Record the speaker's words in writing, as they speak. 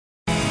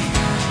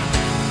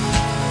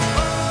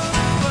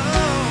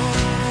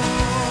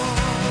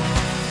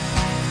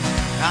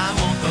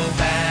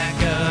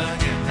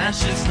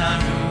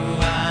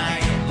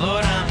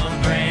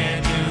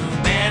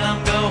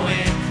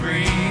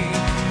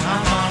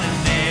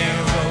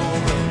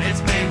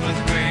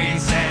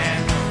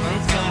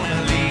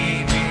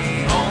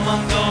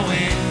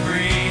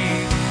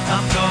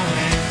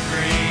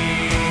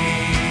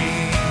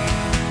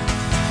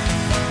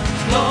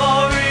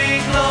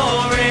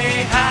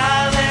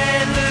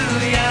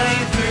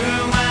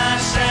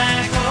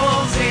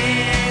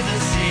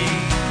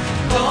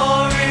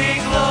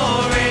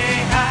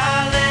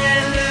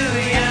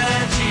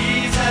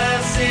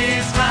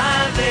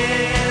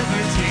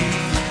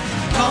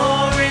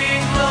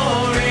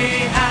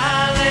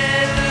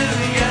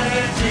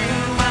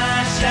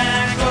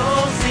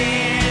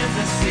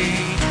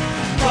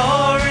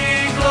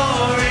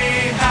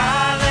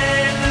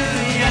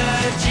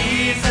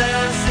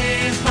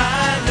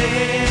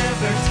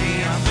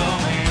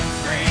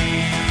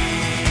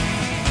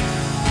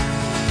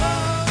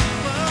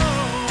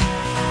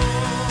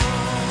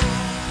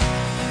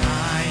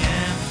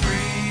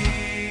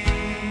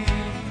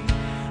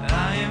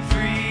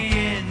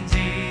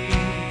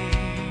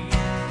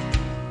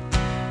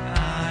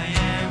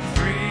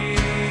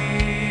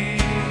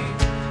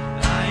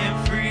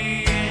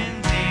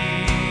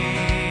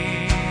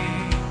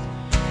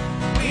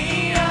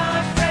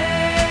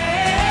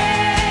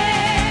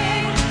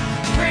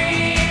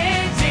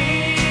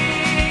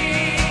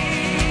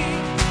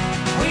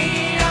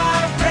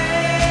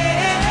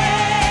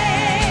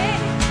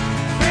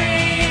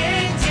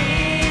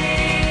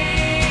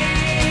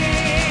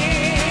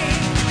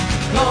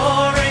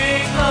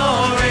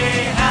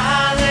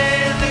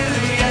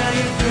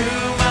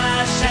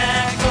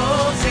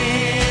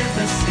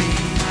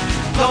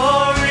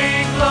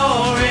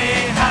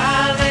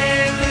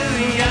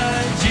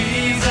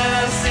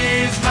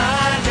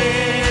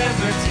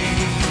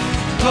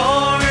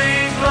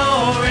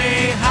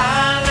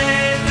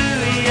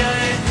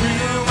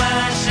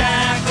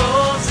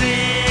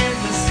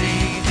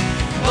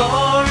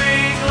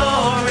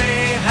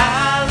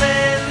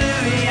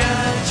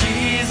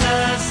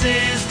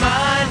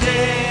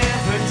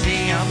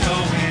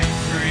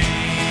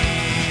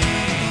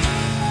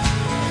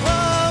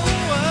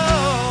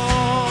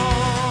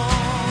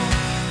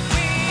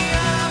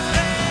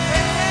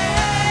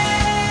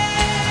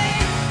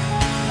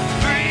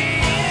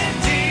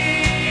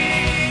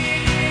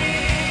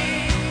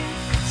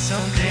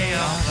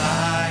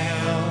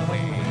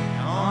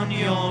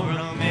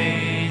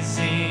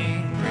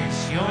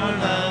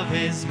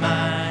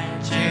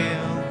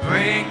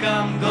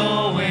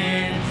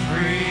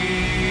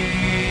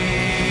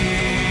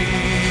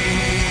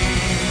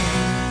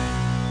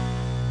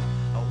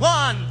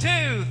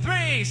2,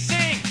 3,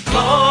 sing.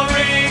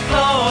 Glory,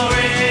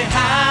 glory,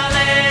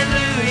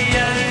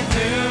 hallelujah,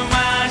 through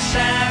my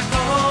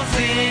shackles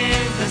in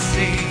the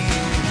sea.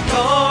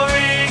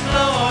 Glory,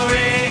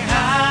 glory,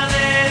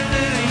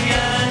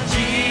 hallelujah,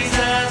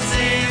 Jesus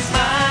is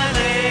my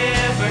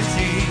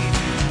liberty.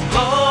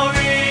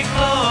 Glory,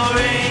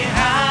 glory,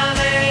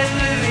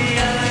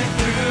 hallelujah,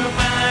 through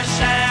my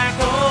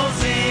shackles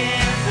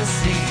in the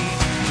sea.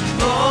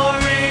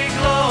 Glory,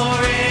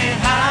 glory,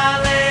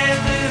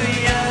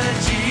 hallelujah,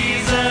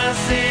 Jesus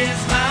is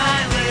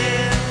my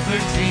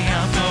liberty.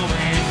 I'm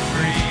going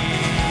free.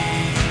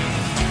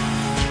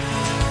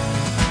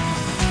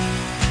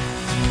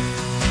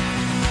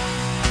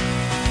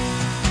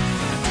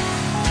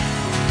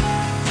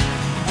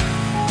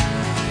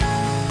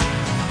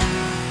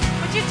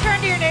 Would you turn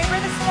to your neighbor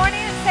this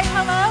morning and say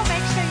hello?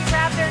 Make sure you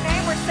grab their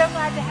name. We're so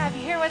glad to have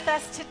you here with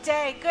us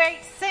today.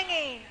 Great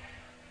singing.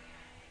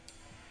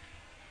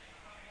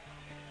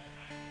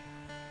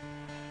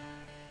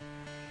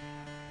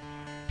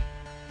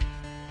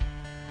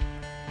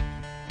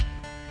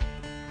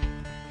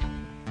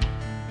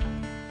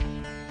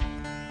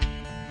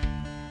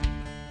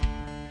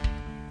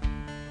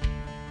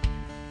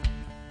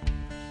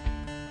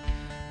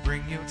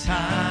 Bring your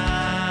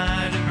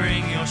tide and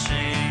bring your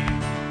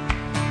shame.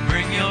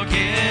 Bring your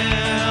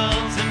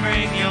guilt and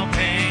bring your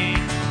pain.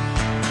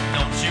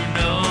 Don't you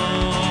know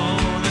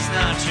that's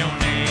not your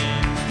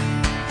name?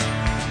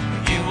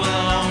 You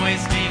will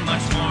always be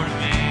much more to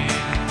me.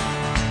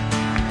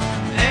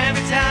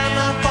 Every time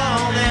I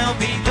fall, there'll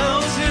be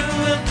those who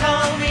will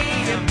call me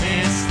a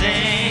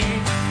mistake.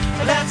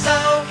 But that's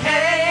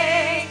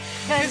okay,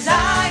 'cause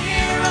I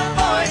hear a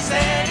voice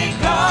and he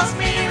calls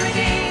me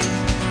redeemed.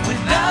 When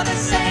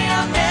others say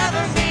I'll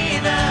never be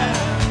enough,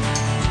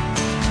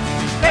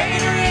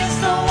 greater is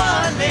the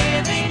one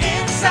living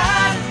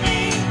inside of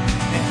me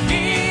than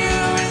he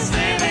who is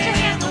living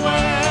in the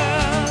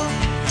world.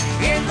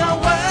 In the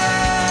world.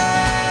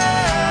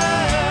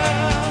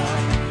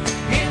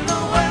 In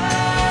the world.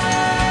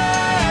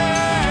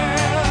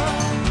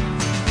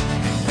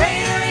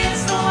 Greater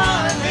is the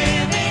one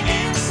living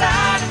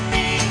inside of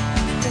me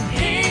than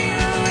he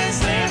who is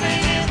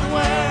living in the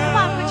world. Come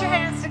on, put your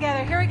hands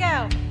together. Here we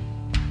go.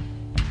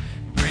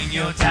 Bring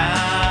your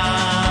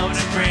doubt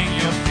and bring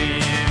your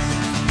fears.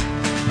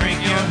 Bring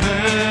your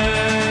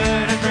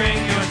hurt and bring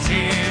your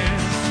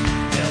tears.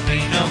 There'll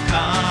be no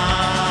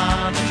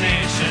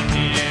condemnation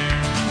here.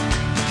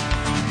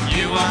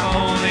 You are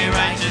holy,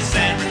 righteous,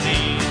 and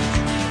redeemed.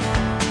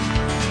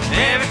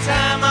 Every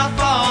time I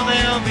fall,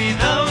 there'll be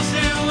those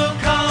who will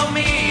call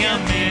me a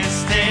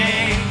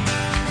mistake.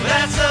 But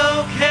that's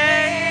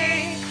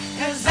okay,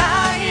 'cause I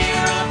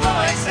hear a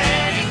voice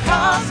and he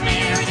calls me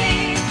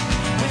redeemed.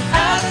 When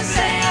others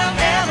say I'll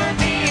never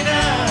be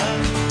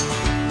enough,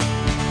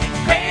 and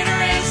greater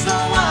is the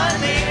one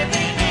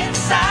living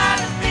inside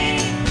of me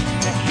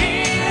than he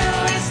who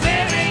is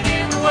living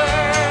in the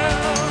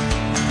world.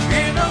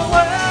 In the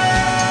world.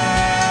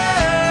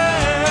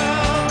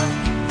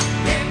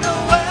 In the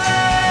world.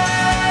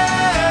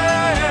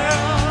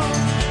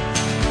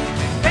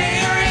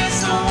 Greater is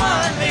the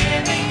one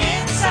living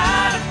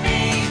inside of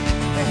me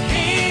than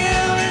he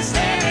who is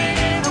living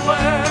in the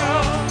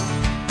world.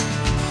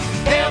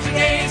 There'll be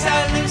days I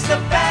lose the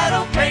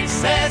battle, praise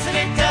says, and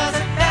it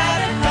doesn't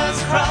matter, 'cause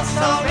Christ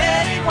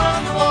already won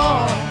the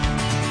war.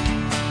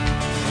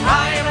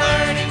 I am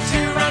learning to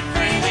run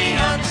freely,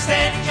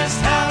 understanding just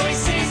how he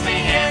sees me,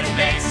 and it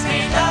makes me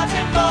love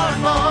him more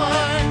and more.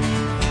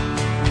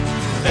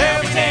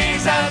 There'll be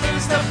days I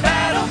lose the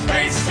battle,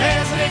 praise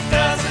says, and it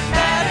doesn't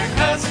matter,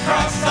 'cause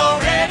Christ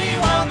already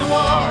won the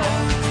war.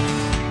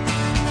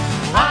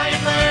 I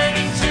am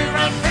learning to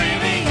run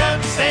freely,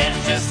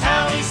 understanding just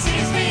how he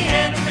sees me,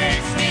 and it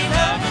makes me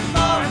love him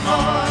more and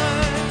more.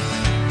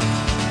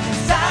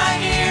 'Cause I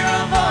hear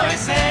a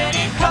voice and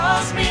he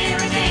calls me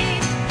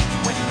redeemed.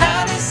 When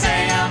others say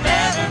I'll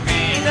never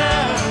be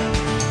enough,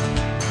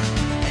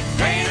 and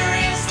greater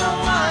is the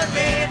one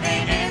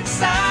living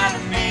inside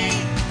of me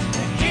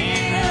than he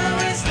who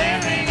is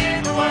living in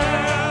the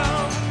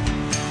world.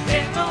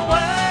 In the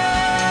world.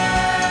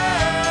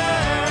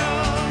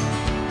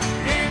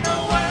 In the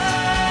world.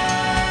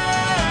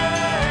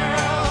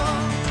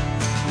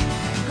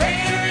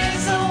 Greater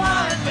is the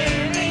one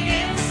living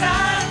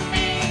inside of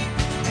me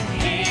than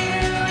he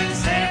who is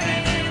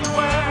living in the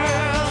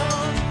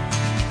world.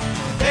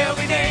 There'll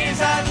be days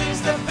I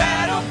lose the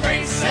battle,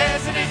 praise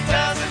says, and it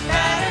doesn't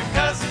matter,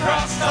 'cause the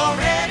cross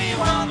already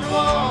won the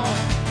war.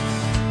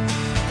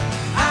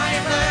 I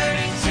am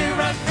learning to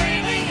run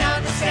freely,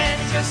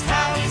 understanding just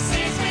how he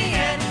sees me,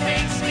 and it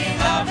makes me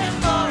love him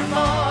more and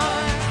more.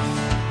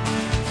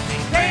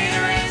 And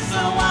greater is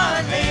the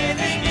one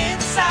living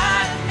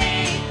inside of me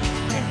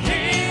than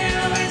he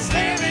who is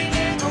living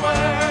in the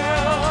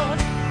world.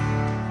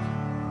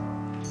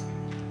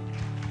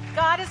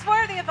 God is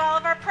worthy of all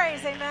of our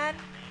praise. Amen.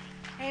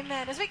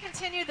 Amen. As we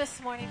continue this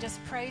morning just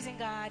praising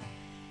God,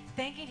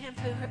 thanking him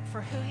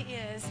for who he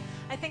is.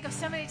 I think of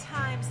so many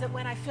times that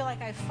when I feel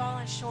like I've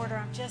fallen short or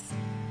I'm just,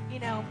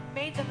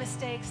 made the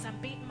mistakes, I'm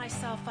beating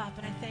myself up,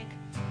 and I think,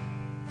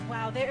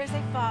 wow, there is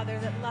a Father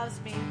that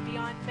loves me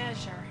beyond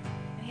measure,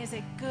 and he is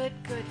a good,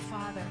 good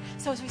Father.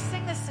 So as we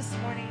sing this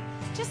morning,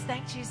 just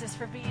thank Jesus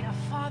for being a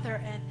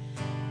Father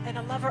and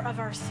a lover of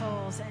our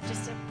souls, and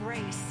just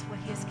embrace what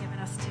he has given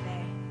us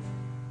today.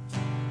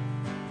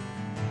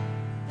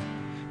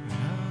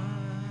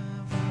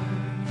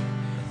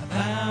 I've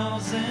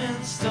heard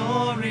 1,000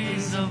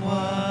 stories of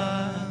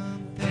what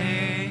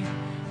they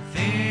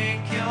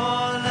think you're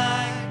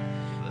like,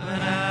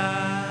 but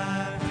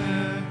I've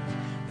heard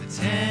the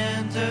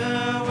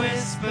tender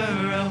whisper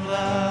of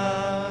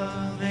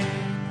love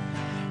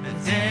in the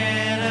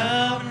dead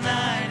of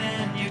night,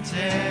 and you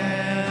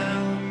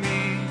tell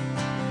me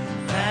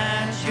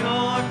that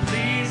you're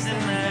pleased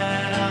and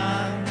that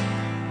I'm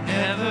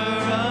never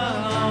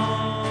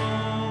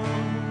alone.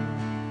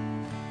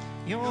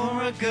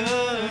 You're a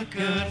good,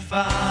 good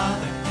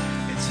Father.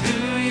 It's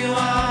who you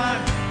are.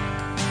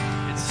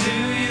 It's who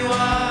you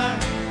are.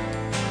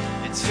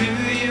 It's who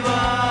you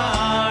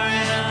are,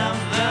 and I'm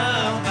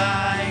loved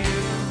by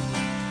you.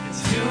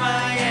 It's who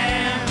I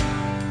am.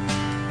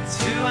 It's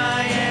who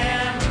I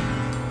am.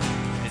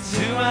 It's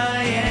who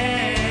I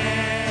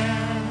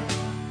am.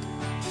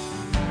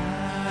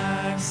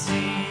 I've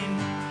seen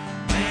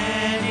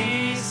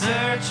many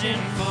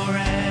searching for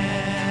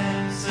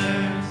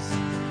answers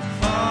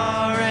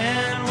far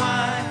and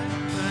wide,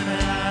 but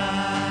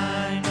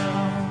I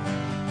know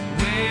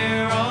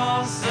we're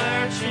all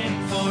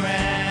searching for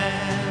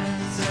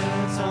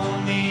answers.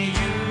 Only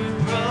you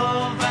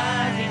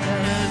provide,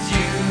 'cause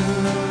you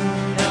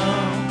know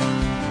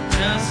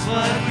just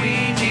what we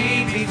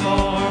need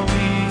before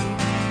we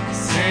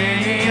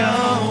say a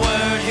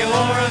word.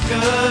 You're a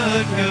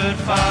good, good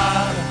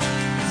Father.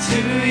 It's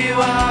who you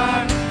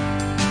are.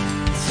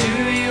 It's who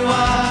you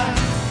are.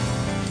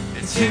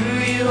 It's who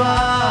you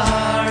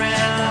are,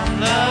 and I'm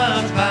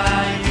loved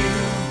by you.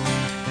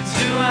 It's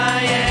who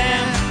I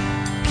am.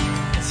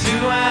 It's who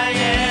I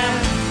am.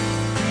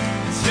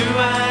 It's who I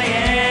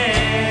am.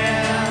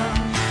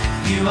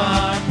 You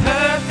are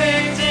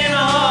perfect in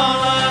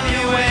all of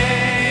your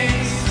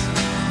ways.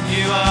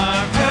 You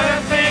are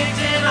perfect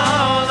in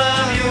all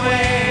of your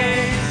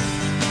ways.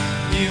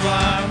 You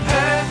are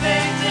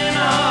perfect in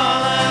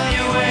all of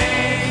your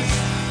ways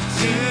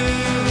to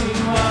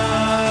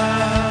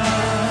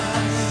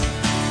us.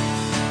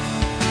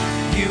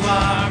 You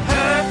are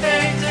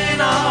perfect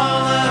in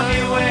all of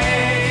your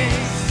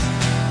ways.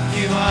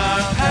 You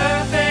are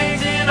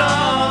perfect in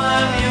all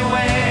of your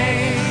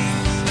ways.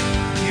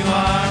 You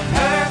are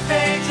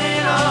perfect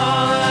in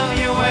all of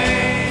your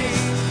ways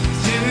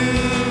to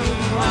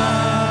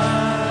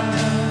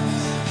us.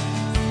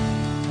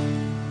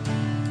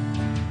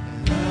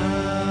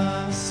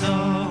 Love so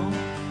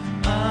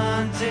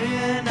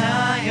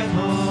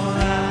undeniable, I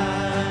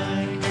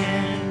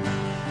can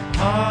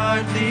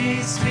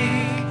hardly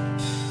speak.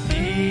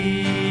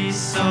 He's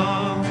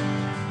so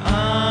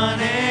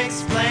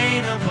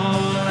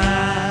unexplainable,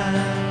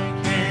 I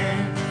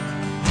can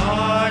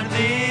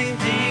hardly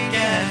think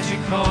as you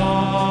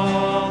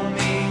call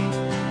me.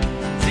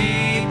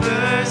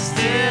 Deeper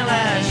still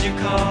as you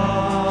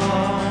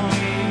call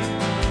me.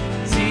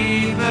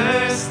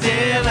 Deeper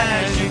still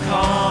as you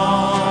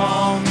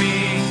call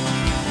me.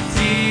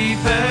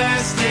 Deeper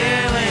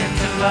still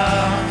into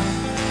love.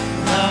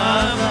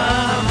 Love,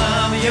 love,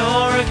 love.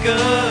 You're a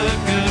good,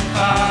 good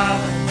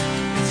Father.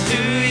 It's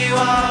who you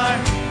are.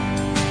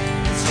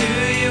 It's who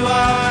you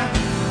are.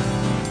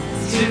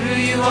 It's who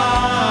you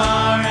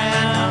are,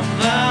 and I'm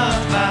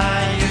loved by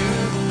you.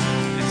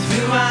 It's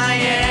who I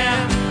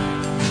am.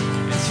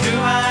 It's who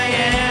I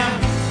am.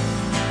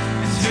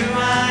 It's who I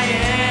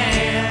am.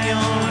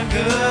 You're a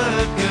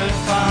good, good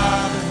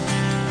Father.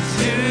 It's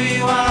who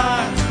you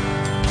are.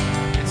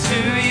 It's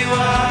who you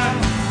are.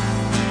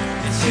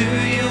 It's who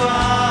you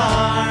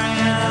are,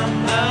 and I'm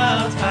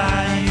loved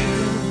by you.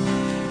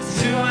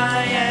 It's who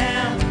I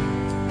am.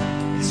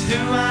 It's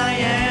who I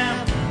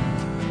am.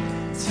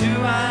 It's who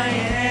I am.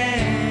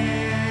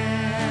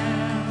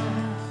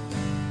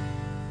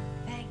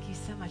 Thank you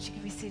so much. You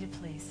can be seated,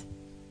 please.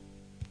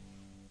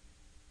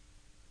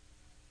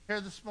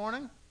 Here this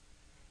morning.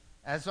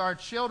 As our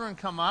children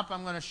come up,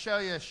 I'm going to show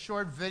you a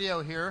short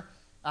video here.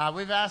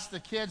 We've asked the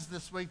kids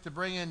this week to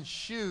bring in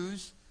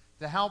shoes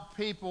to help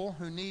people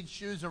who need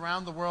shoes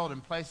around the world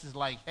in places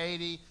like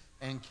Haiti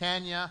and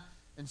Kenya.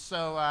 And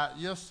so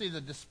you'll see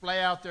the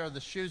display out there of the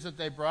shoes that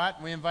they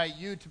brought. We invite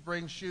you to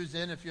bring shoes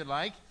in if you'd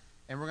like.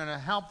 And we're going to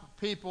help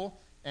people.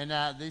 And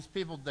these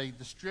people, they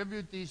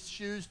distribute these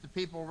shoes to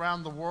people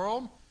around the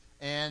world.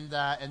 And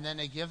then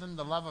they give them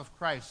the love of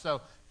Christ.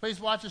 So please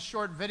watch a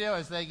short video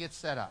as they get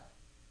set up.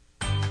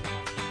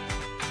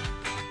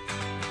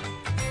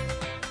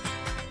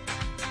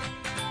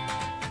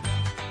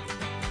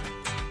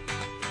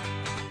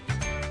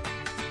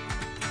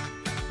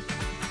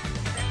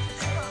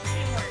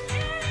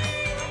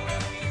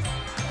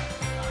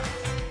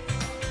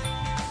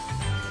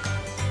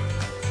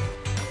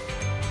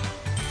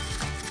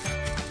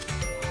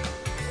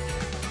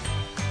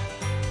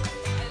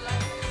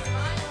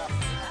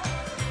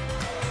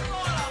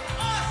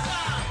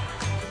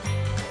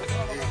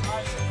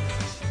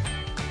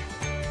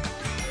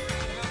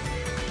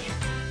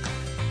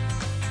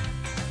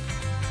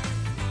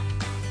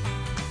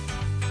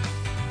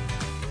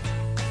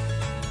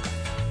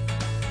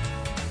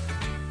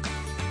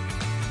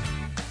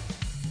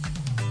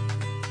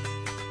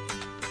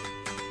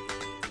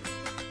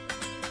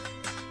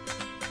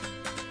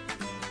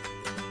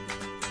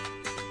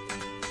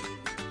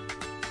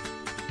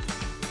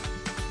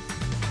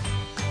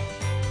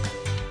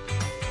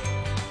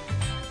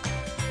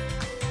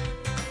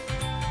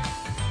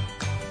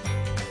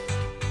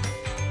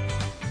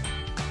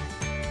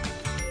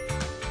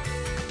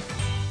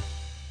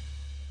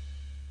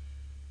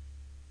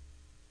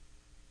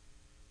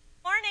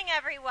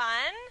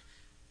 everyone.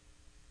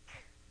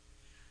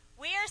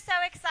 We are so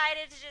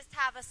excited to just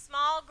have a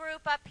small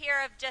group up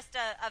here of just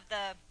of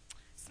the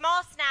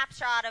small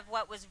snapshot of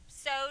what was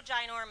so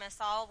ginormous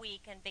all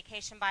week in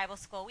Vacation Bible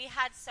School. We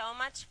had so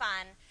much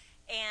fun,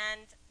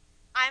 and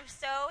I'm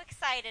so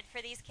excited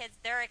for these kids.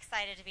 They're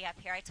excited to be up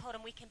here. I told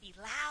them we can be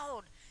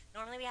loud.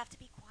 Normally we have to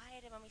be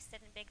quiet when we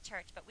sit in big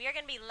church, but we are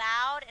going to be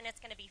loud, and it's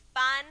going to be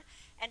fun.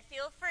 And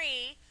feel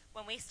free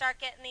when we start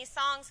getting these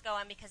songs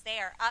going, because they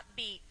are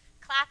upbeat.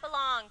 Clap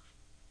along.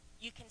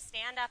 You can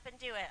stand up and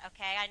do it,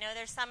 okay? I know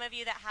there's some of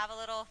you that have a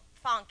little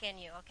funk in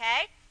you,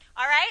 okay?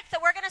 All right, so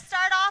we're going to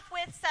start off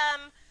with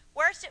some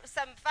worship,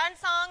 some fun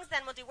songs,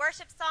 then we'll do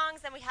worship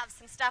songs, then we have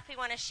some stuff we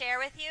want to share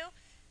with you.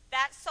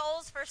 That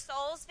Souls for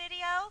Souls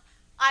video,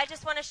 I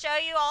just want to show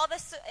you all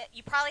this.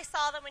 You probably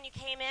saw them when you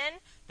came in.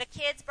 The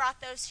kids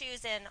brought those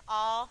shoes in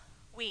all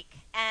week.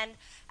 And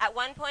at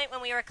one point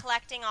when we were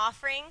collecting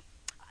offering,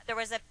 there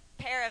was a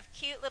pair of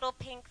cute little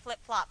pink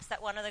flip-flops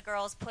that one of the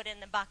girls put in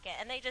the bucket.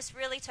 And they just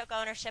really took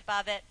ownership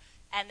of it.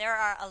 And there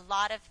are a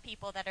lot of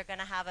people that are going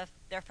to have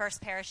their first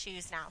pair of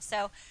shoes now.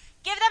 So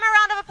give them a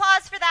round of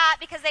applause for that,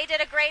 because they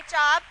did a great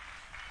job.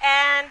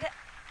 And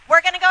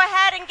we're going to go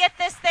ahead and get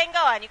this thing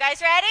going. You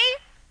guys ready?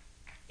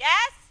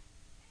 Yes?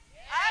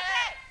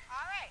 Okay.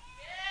 All right.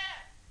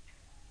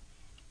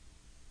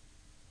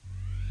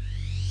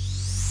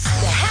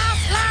 The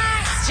house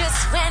lights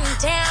just went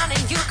down,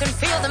 and you can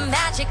feel the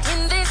magic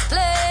in this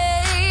place.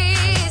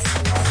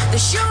 The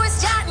show is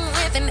starting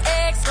with an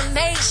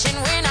explanation.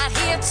 We're not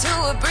here to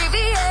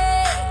abbreviate.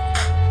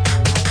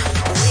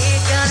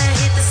 We're gonna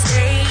hit the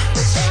stage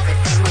with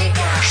everything we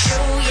got.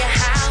 Show you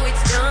how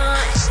it's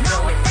done.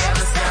 No, it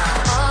never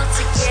stops. All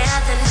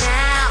together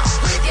now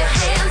with your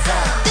hands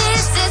up.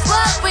 This is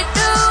what we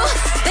do.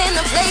 Then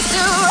the place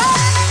to run.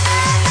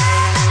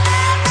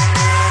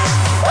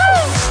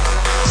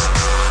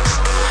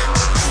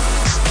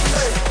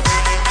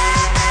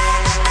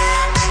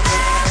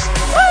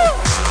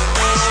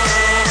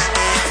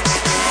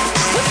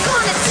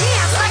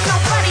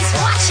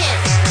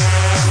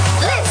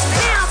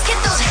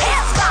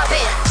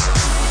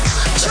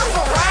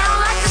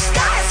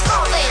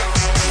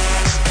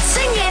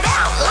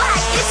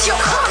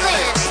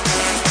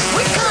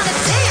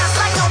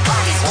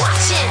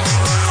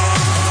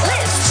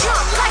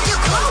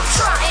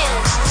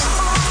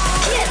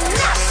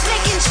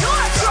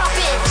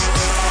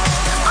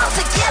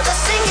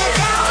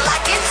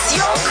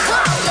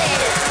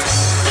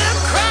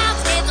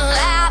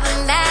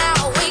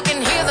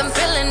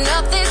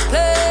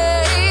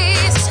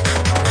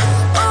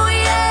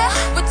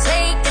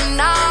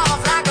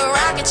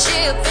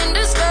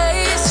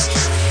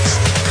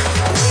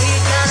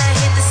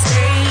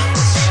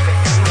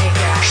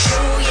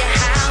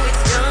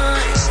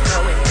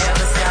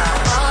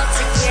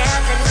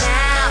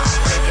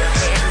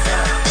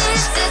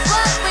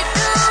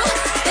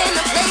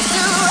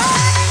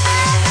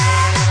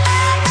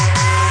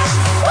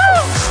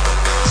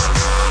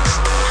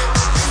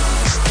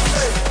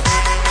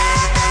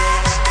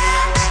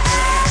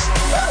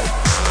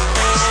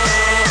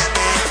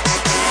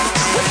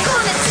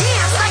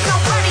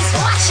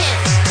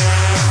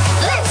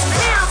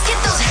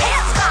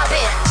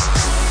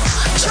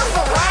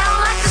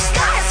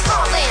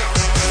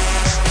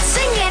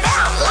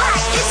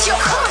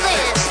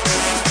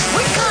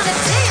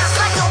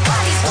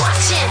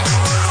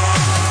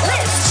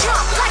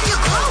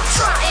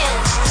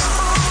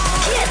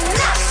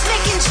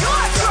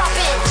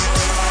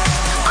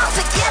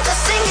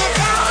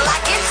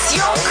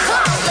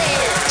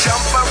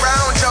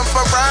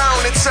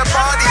 It's a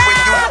party when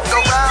you look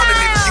around,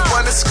 and if you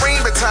wanna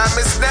scream, the time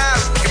is now.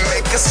 You can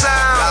make a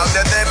sound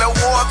louder than a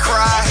war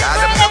cry.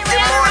 Gotta make it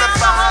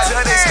mortified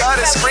till they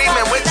started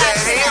screaming with their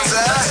hands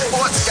up.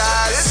 Sports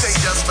guys, this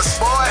ain't just for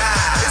sport.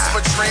 It's for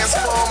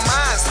transform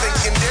minds,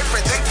 thinking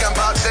different. Think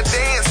about the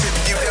dance if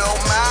you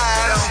don't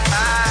mind.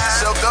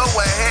 So go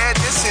ahead,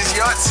 this is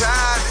your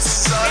time.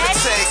 This is all it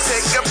takes.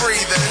 Take a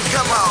breather.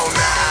 Come on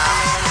now.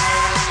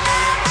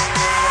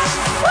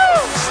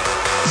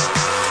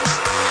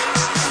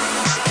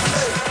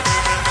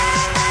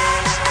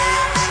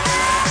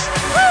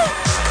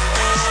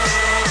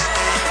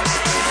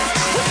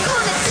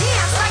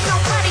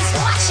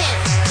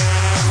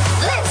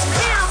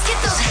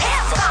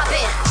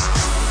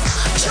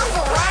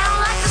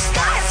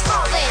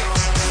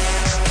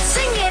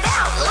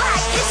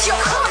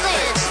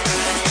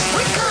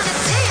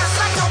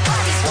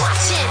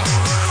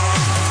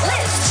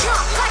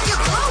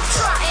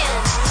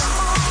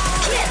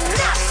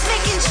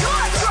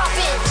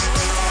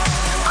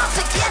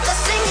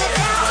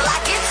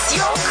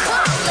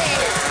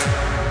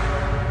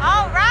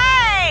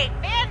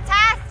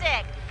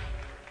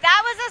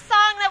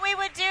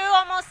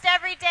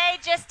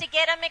 Just to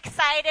get them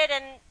excited,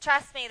 and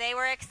trust me, they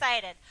were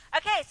excited.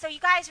 Okay, so you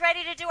guys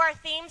ready to do our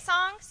theme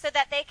song so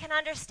that they can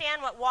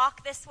understand what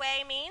Walk This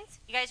Way means?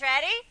 You guys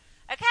ready?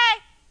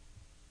 Okay.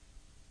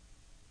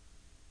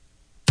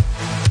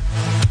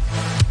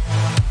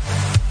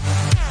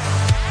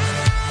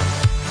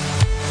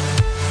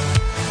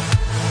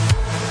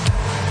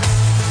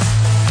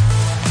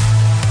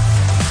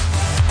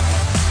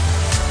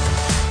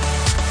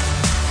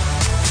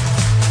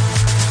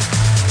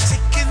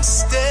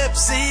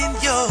 moves in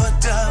your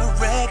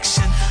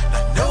direction,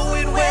 not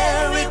knowing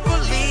where it will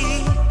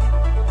lead.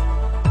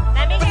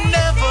 Let me But hear you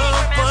never sing,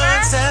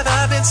 once remember? have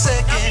I been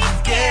second Don't be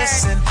scared.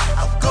 guessing.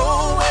 I'll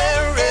go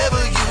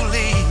wherever you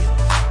lead.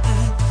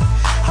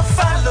 I'll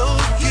follow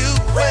you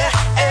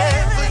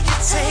wherever you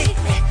take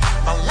me.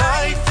 My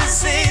life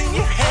is in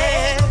your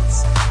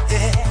hands.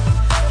 Yeah,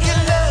 your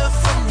love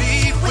for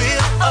me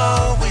will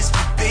always be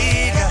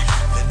bigger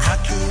than I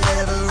could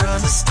ever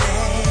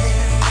understand.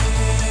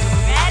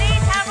 Ready?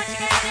 Tell 'em what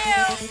you're gonna do.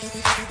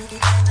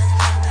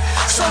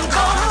 So I'm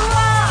gonna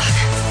walk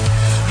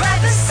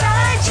right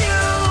beside you.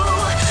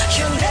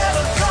 You're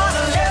never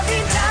gonna let me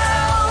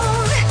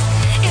down.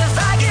 If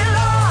I get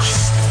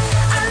lost,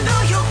 I know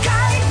you'll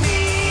guide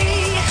me.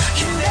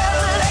 You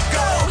never let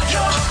go.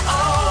 You're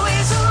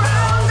always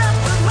around. I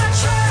put my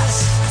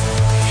trust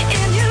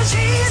in you,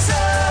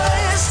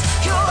 Jesus.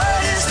 Your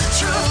word is the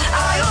truth.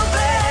 I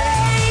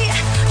obey.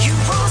 You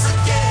rose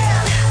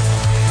again,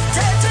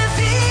 dead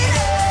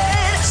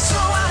defeated. So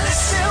I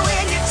listen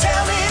when you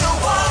tell me to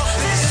walk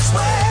this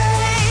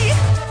way.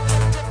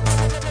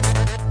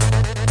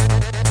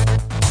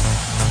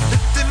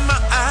 Lifting my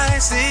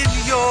eyes in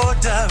your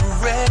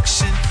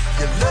direction.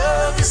 Your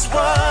love is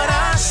what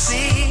I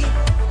see.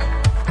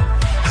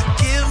 I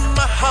give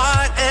my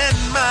heart and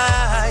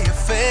my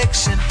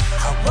affection.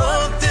 I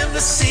want them to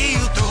see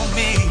you through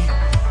me.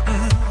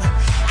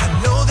 I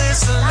know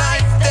there's a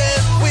life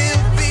that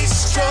will be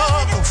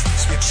struggles,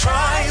 sweet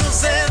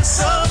trials and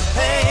some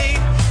pain.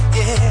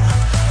 Yeah,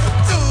 but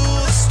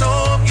through the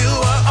storm you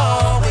are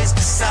always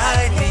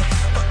beside me.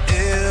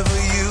 Forever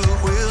you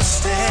will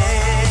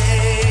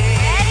stay.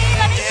 Ready?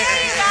 Let me hear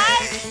you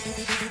guys.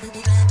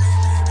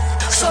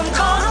 So I'm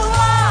gonna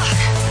walk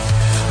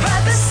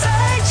right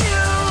beside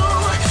you.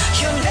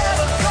 You're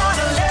never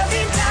gonna let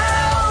me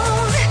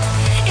down.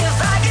 If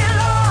I get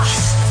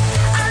lost,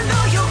 I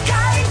know you'll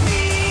guide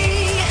me.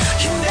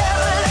 You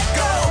never let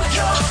go.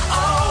 You're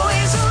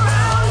always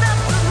around. I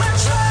put my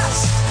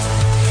trust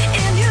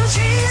in you,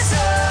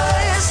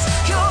 Jesus.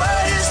 Your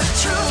word is the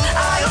truth.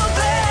 I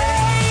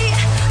obey.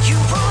 You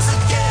rose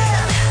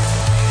again,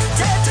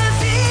 dead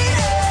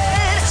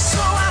defeated. So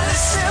I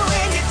listen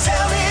when you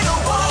tell me to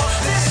walk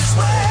this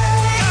way.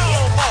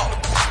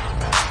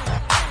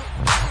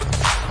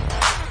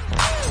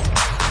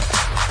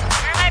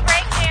 Where are my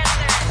break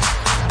dancers?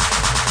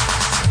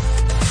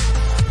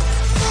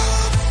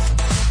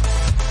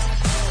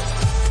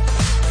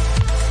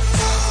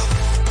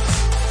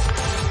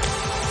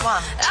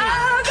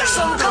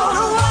 So I'm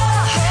gonna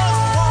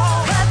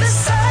walk right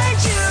beside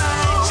you.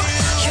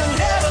 You're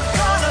never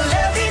gonna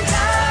let me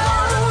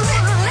down.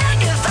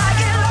 If I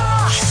get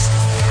lost,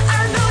 I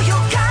know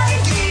you'll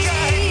guide me.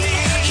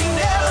 You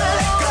never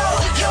let go.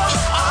 You're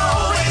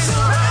always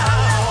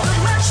around. Put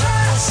my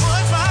trust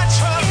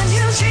in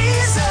you,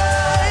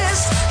 Jesus.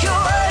 Your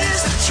word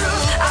is the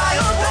truth. I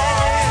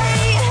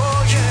obey.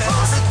 You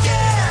rose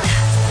again,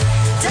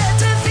 dead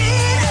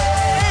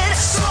defeated.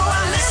 So I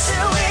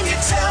listen when you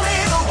tell me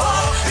to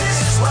walk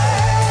this way.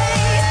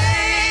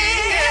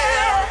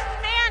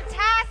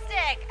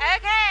 Fantastic.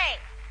 Okay.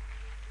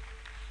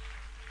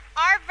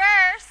 Our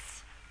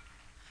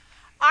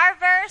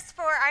verse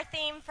for our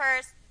theme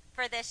for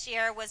this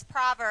year was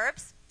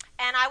Proverbs.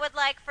 And I would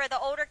like for the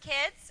older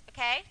kids,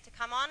 okay, to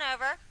come on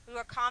over who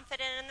are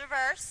confident in the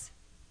verse.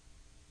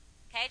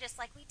 Okay, just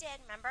like we did,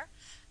 remember?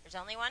 There's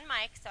only one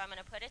mic, so I'm going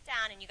to put it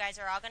down, and you guys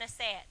are all going to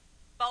say it.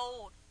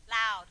 Bold,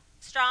 loud,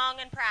 strong,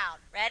 and proud.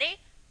 Ready?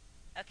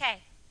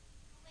 Okay.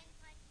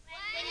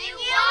 When you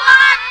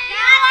walk,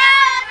 you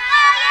won't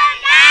slow you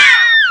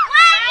down.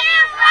 When you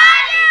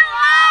run, you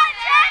won't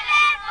trip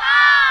and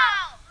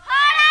fall.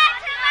 Hold on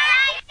to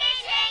my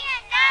teaching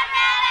and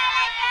never let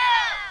it go.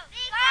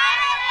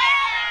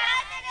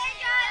 Because it is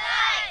your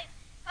life.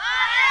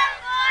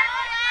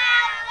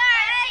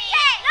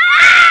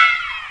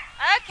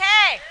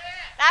 Okay.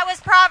 That was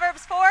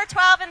Proverbs 4,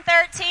 12, and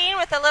 13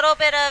 with a little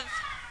bit of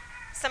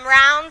some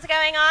rounds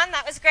going on.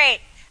 That was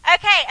great.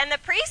 Okay, and the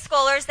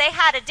preschoolers, they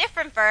had a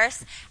different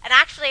verse. And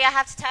actually, I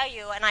have to tell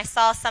you, and I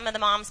saw some of the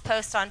moms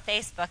post on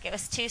Facebook, it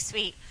was too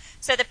sweet.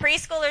 So the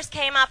preschoolers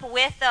came up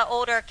with the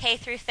older K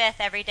through 5th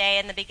every day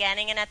in the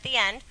beginning and at the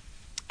end.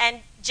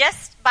 And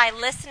just by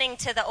listening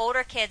to the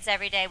older kids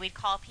every day, we'd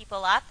call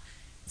people up.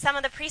 Some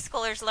of the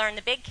preschoolers learned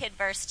the big kid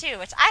verse too,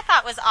 which I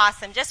thought was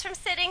awesome, just from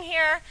sitting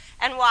here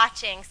and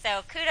watching.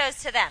 So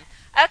kudos to them.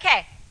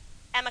 Okay,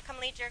 Emma, come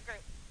lead your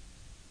group.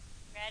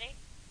 Ready?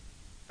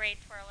 Braid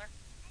twirler.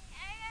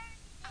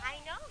 I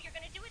know, you're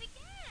going to do it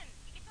again.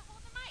 You get to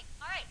hold the mic.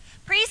 All right,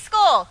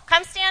 preschool,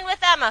 come stand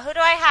with Emma. Who do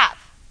I have?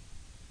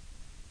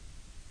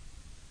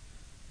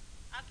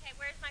 Okay,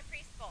 where's my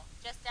preschool?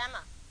 Just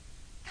Emma.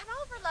 Come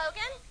over,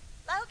 Logan.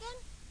 Logan,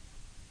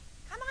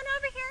 come on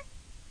over here.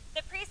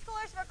 The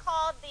preschoolers were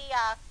called the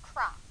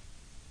Crocs.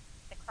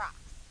 The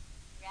Crocs.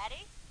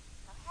 Ready?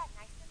 Go ahead,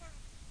 nice and loud.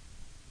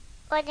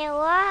 When you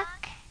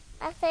walk,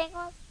 nothing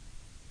will.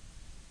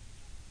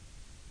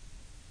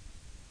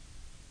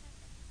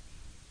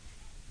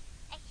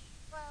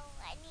 Well,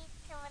 I need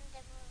someone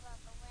to move out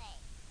the way.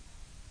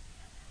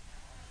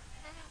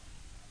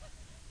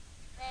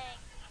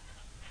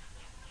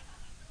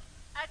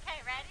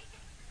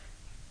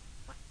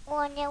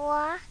 Wanna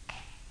walk?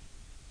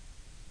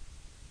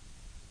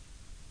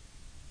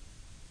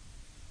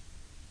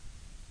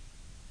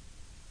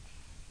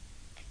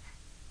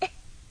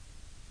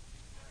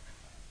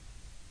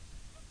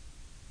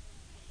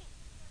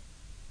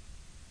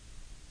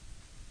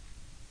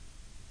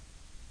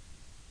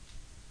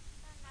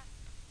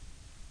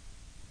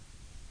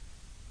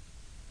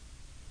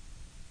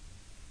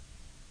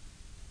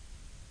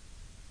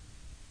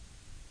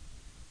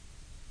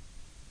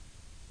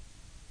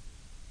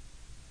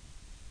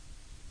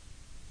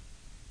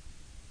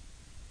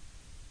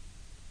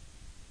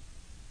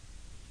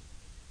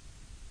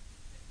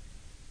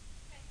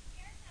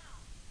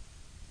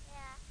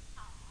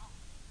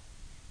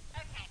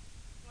 Okay.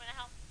 You want to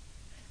help?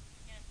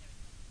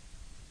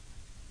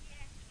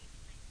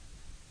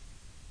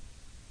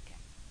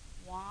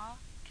 Walk.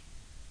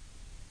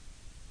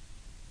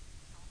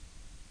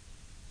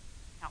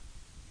 No.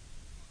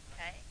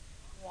 Okay.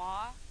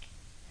 Walk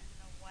in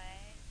the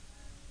way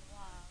of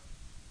love,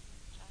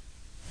 just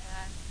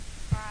as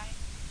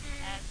Christ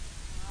has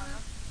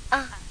loved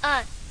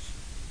us.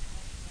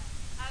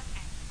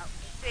 Okay.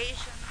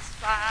 Ephesians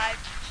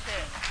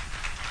 5:2.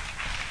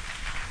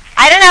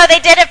 I don't know. They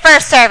did it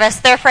first service.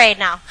 They're afraid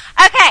now.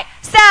 Okay.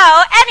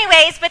 So,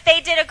 anyways, but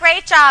they did a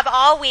great job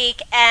all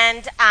week,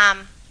 and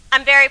I'm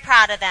very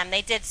proud of them.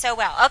 They did so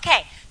well.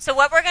 Okay. So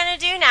what we're going to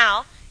do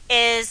now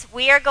is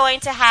we are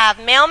going to have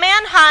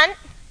Mailman Hunt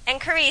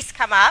and Carice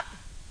come up.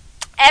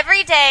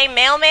 Every day,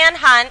 Mailman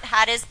Hunt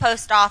had his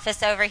post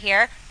office over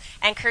here,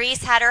 and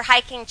Carice had her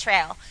hiking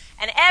trail.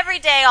 And every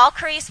day, all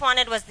Carice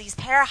wanted was these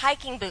pair of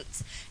hiking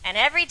boots. And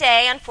every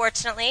day,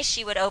 unfortunately,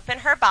 she would open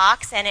her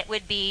box, and it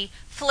would be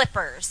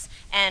flippers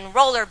and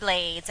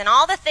rollerblades and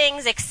all the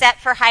things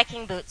except for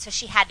hiking boots. So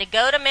she had to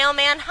go to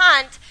Mailman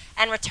Hunt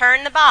and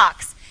return the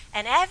box.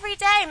 And every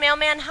day,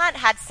 Mailman Hunt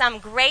had some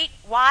great,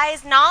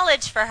 wise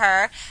knowledge for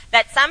her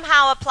that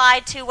somehow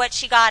applied to what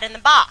she got in the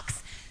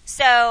box.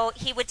 So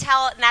he would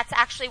tell, and that's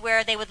actually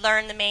where they would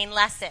learn the main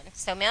lesson.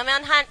 So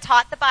Mailman Hunt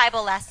taught the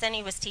Bible lesson.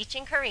 He was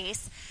teaching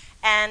Carice.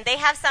 And they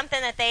have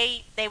something that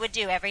they would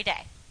do every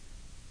day.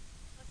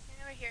 Let's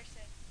stand over here,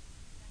 Sid.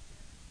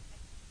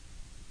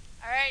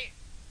 All right.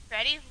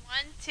 Ready?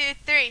 1, 2,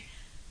 3.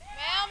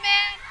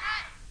 Mailman,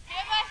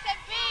 give us a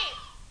beat.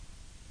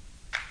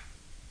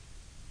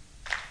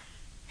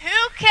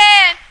 Who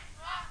can?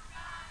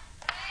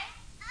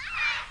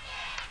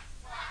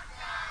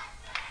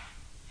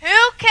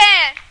 Who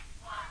can?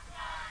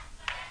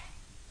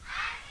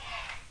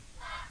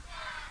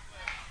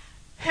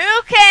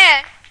 Who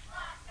can?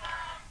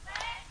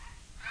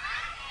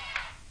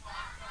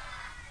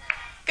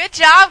 Good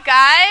job,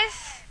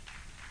 guys.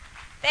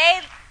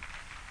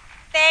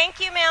 Thank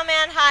you,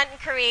 Mailman Hunt and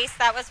Carice.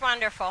 That was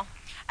wonderful.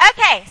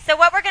 Okay, so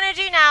what we're going to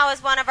do now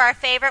is one of our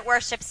favorite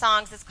worship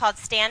songs. It's called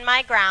Stand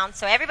My Ground.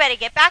 So everybody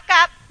get back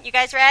up. You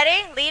guys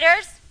ready?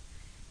 Leaders?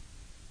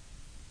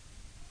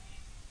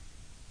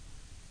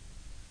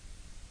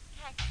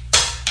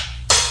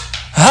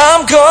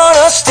 I'm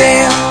gonna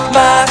stand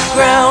my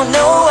ground.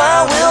 No,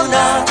 I will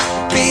not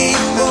be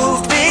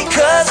moved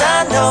because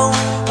I know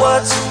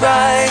what's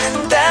right,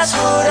 and that's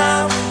what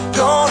I'm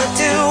gonna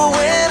do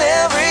when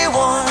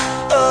everyone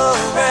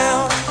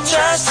around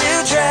tries to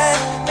drag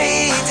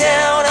me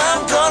down.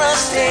 I'm gonna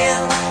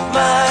stand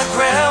my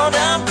ground.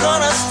 I'm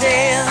gonna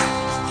stand.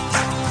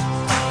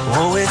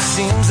 Oh, it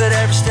seems that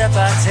every step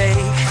I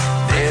take,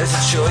 there's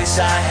a choice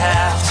I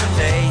have to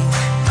make.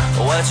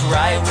 What's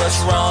right, what's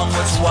wrong,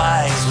 what's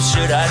wise, what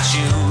should I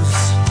choose?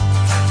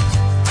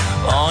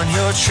 On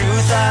your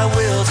truth I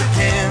will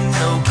depend.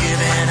 No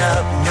giving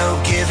up, no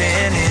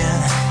giving in.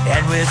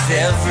 And with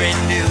every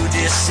new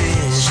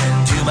decision,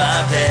 do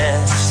my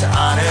best to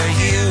honor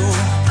you.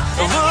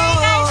 Let me hear you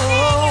guys sing.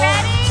 You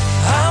ready?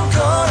 I'm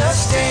gonna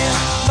stand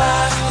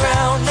my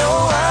ground. No,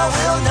 I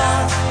will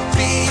not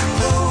be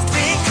moved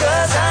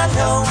because I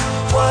know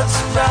what's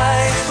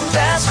right, and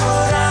that's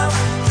what I'm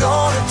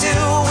gonna do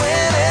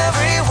when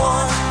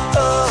everyone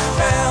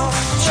around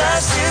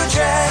tries to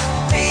drag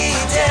me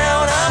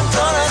down. I'm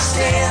gonna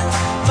stand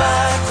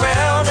my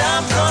ground.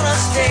 I'm gonna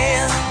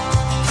stand.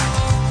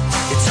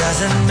 It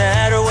doesn't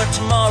matter what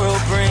tomorrow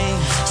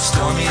brings,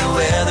 stormy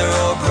weather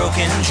or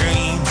broken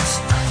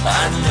dreams.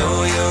 I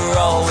know you're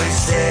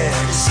always there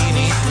to see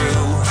me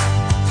through.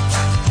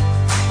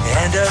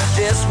 And of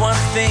this one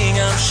thing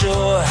I'm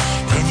sure,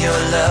 in your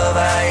love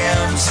I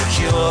am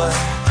secure.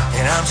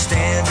 And I'm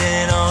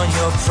standing on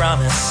your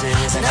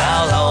promises, and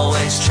I'll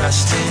always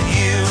trust in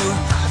you.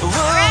 All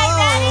right,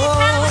 Daddy, tell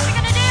them what you're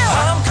going to do.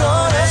 I'm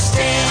gonna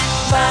stand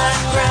my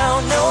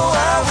ground. No,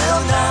 I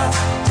will not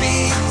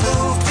be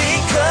moved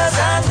because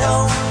I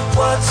know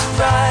what's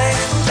right,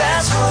 and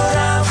that's what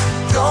I'm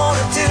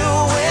gonna do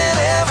when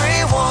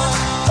everyone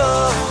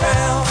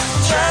around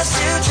tries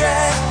to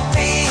drag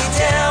me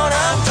down.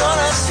 I'm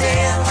gonna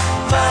stand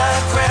my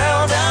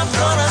ground. I'm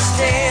gonna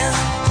stand.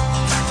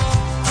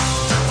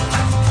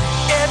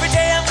 Every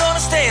day I'm gonna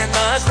stand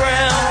my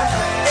ground.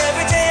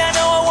 Every day I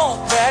know I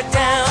won't back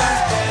down.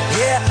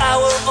 Yeah,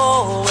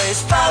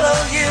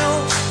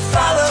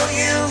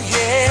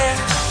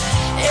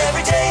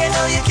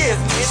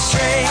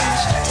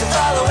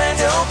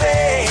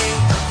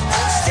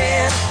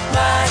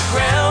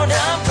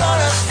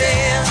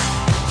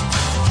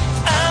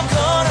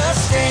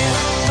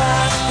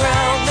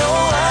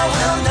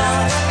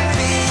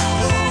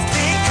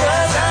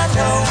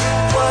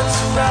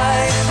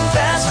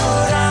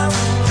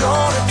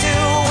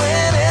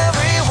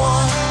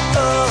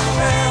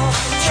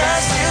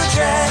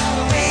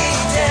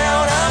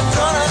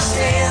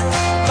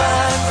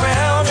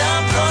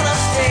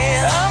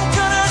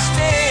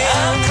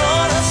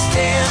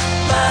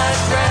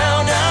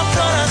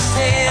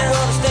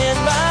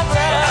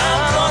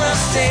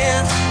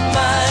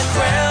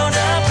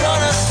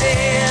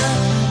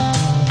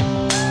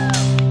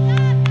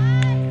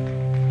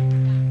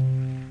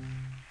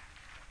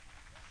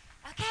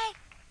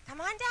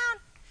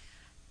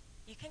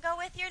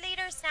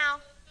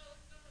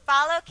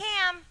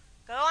 Cam.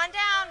 Go on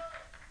down.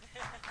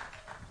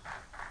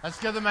 Let's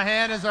give them a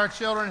hand as our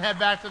children head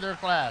back to their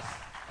class.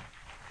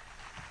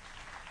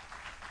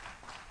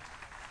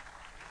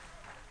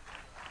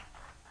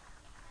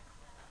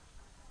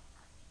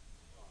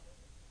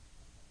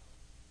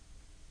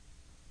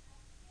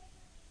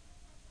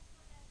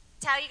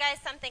 Tell you guys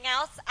something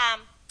else.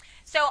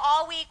 So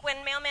all week when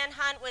Mailman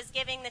Hunt was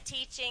giving the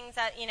teachings,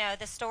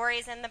 the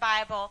stories in the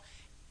Bible,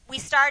 we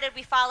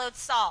followed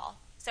Saul.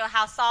 So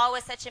how Saul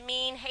was such a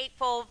mean,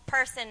 hateful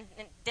person,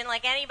 and didn't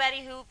like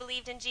anybody who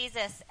believed in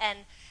Jesus. And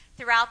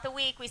throughout the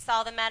week, we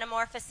saw the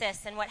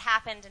metamorphosis and what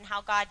happened and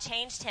how God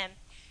changed him.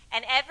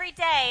 And every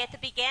day, at the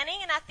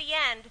beginning and at the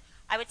end,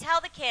 I would tell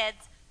the kids,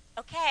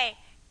 okay,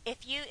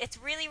 it's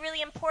really,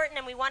 really important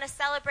and we want to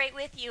celebrate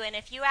with you. And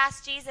if you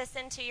ask Jesus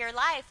into your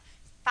life,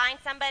 find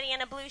somebody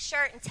in a blue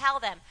shirt and tell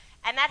them.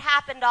 And that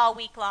happened all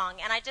week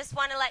long. And I just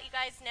want to let you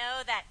guys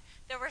know that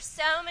there were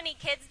so many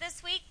kids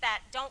this week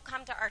that don't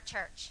come to our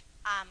church.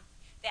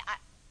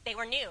 They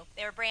were new.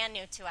 They were brand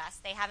new to us.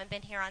 They haven't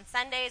been here on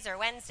Sundays or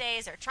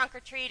Wednesdays or trunk or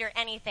treat or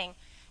anything.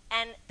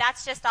 And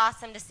that's just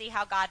awesome to see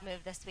how God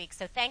moved this week.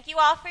 So thank you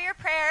all for your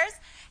prayers.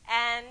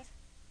 And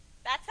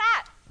that's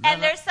that.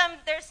 And there's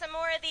some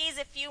more of these.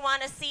 If you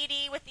want a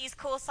CD with these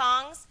cool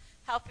songs,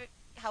 help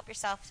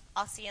yourself.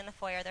 I'll see you in the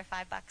foyer. They're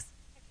 $5.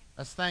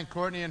 Let's thank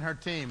Courtney and her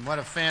team. What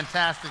a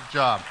fantastic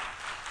job.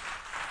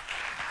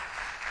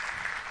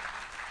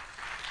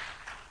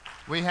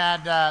 We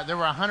had, there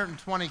were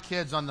 120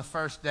 kids on the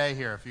first day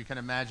here, if you can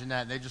imagine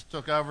that. They just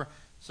took over.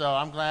 So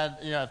I'm glad,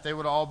 if they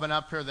would have all been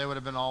up here, they would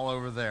have been all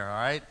over there,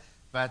 all right?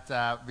 But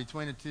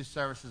between the two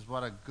services,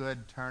 what a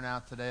good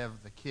turnout today of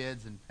the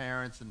kids and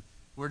parents. And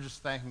we're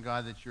just thanking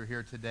God that you're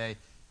here today.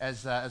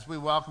 As we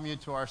welcome you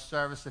to our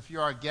service, if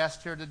you're our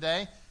guest here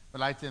today, we'd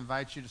like to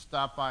invite you to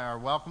stop by our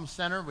Welcome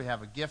Center. We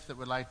have a gift that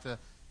we'd like to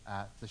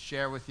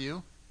share with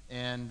you.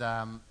 And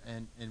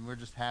we're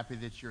just happy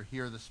that you're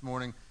here this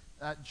morning.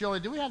 Julie,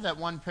 do we have that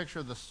one picture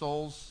of the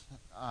soles?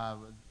 I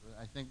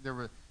think there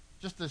were,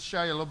 just to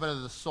show you a little bit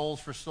of the soles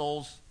for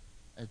souls.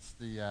 It's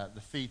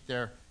the feet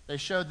there. They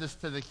showed this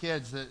to the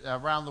kids that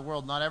around the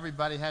world. Not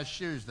everybody has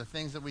shoes. The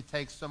things that we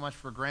take so much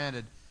for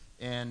granted,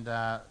 and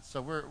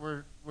so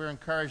we're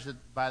encouraged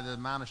by the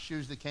amount of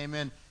shoes that came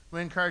in.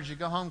 We encourage you,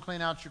 go home,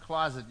 clean out your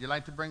closet. You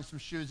like to bring some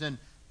shoes in,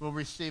 we'll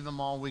receive them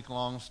all week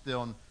long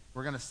still, and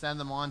we're going to send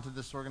them on to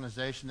this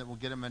organization that will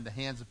get them into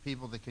hands of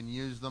people that can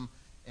use them.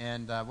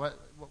 And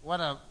what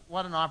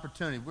an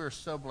opportunity. We're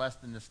so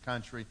blessed in this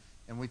country,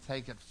 and we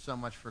take it so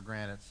much for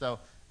granted. So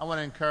I want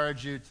to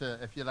encourage you to,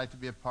 if you'd like to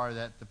be a part of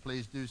that, to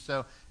please do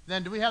so.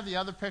 Then do we have the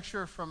other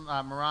picture from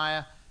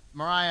Mariah?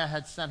 Mariah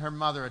had sent her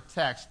mother a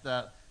text.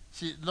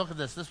 Look at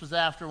this. This was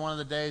after one of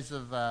the days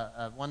of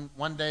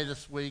one day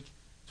this week,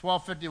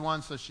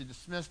 12:51. So she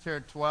dismissed here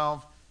at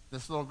 12.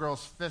 This little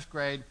girl's 5th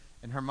grade,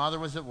 and her mother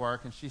was at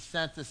work, and she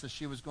sent this as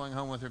she was going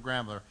home with her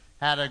grandmother.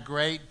 Had a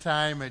great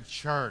time at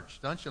church.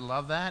 Don't you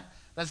love that?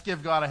 Let's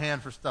give God a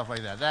hand for stuff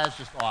like that. That is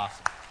just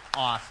awesome.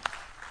 Awesome.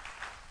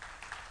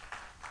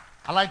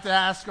 I'd like to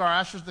ask our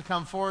ushers to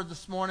come forward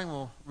this morning.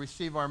 We'll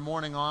receive our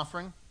morning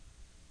offering.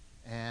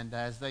 And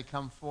as they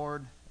come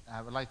forward,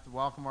 I would like to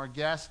welcome our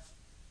guests.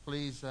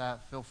 Please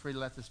feel free to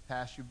let this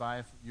pass you by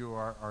if you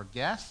are our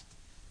guest.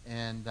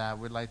 And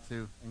we'd like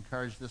to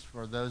encourage this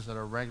for those that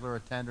are regular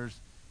attenders,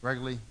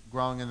 regularly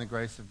growing in the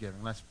grace of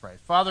giving. Let's pray.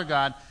 Father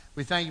God,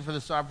 we thank you for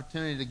this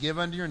opportunity to give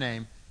unto your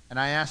name. And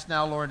I ask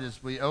now, Lord,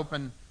 as we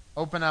open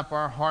up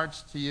our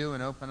hearts to you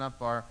and open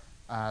up our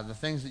the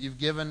things that you've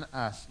given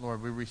us,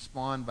 Lord, we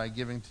respond by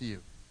giving to you.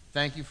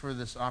 Thank you for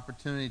this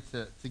opportunity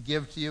to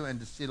give to you and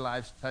to see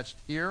lives touched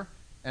here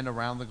and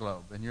around the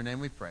globe. In your name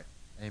we pray.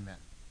 Amen.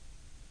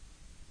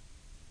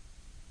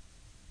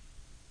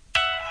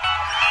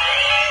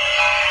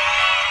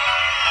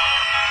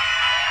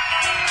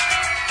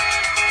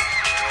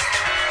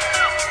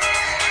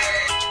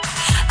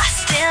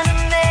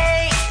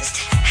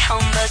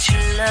 You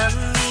love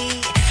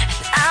me,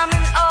 and I'm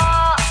in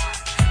awe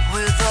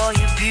with all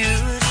your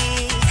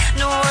beauty.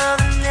 No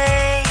other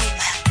name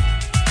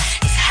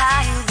is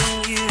higher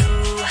than you,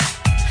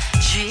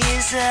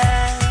 Jesus.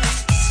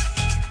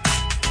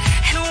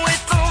 And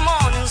with the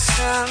morning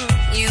sun,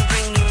 you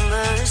bring your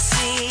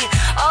mercy.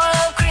 All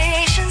of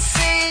creation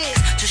sings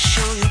to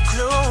show your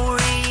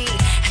glory.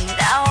 And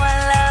now I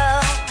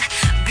love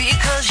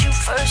because you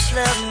first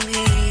loved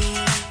me,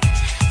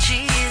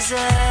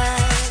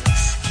 Jesus.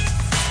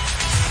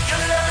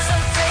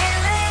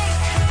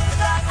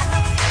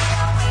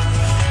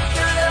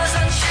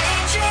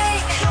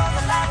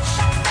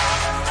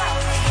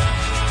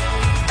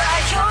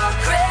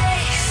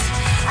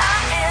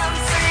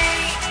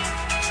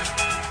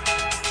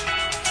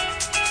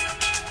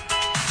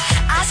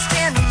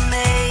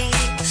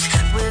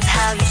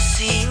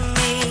 See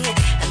me,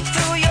 and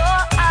through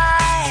your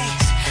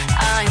eyes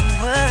I am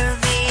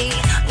worthy.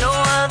 No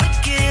other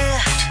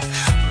gift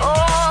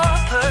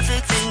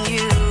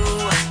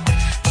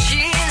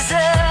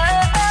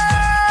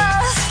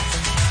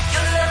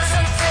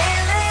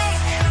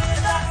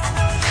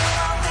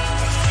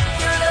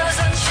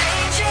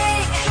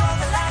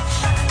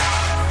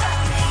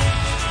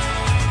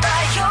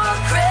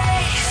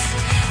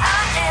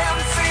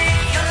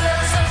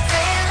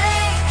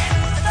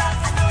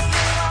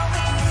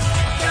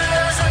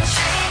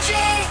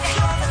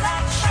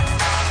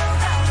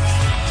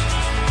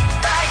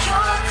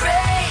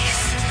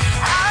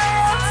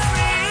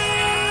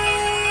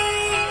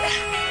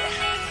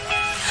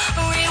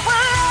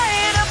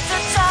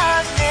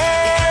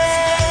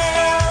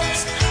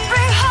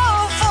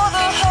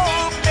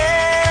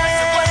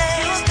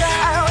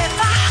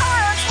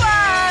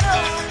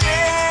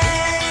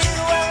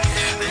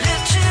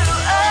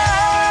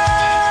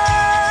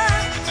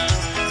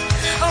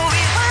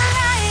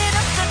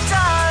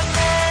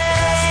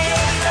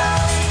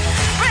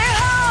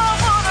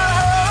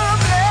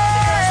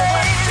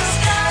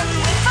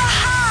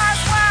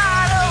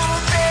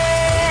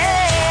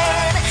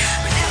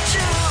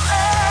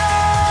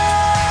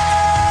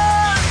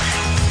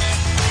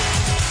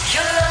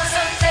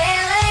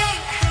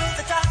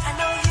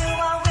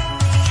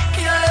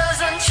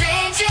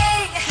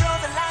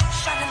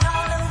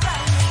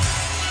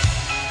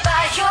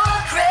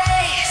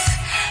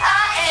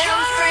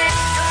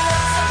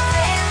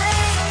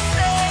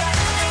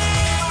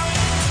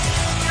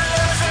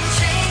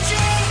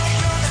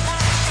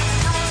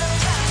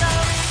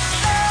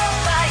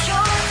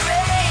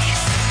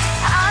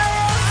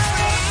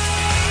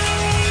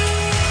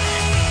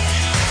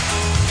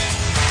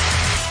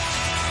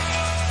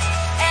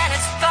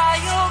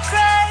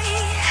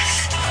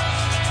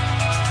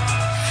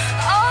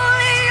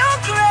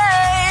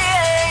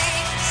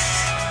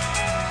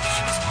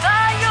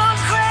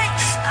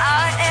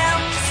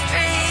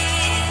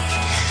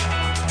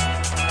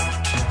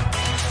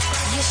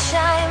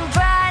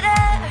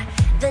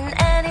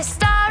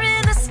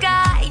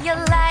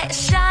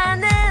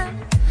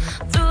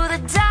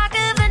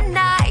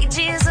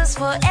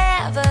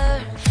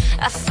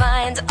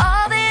find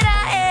all that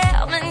I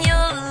am in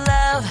your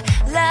love,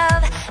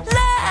 love,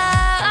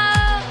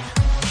 love.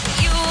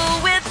 You were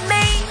with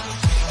me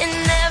in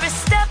every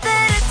step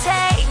that I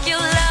take.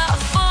 Your love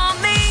for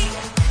me,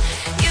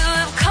 you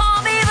have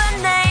called me by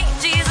name,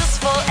 Jesus,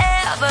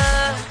 forever.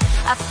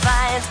 I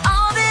find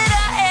all that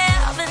I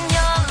am in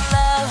your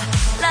love,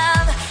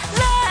 love,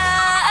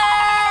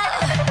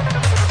 love.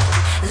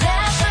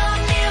 Let the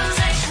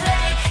music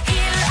play,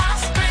 hear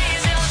us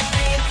praise your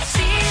name.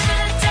 See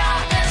the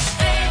darkness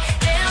fade,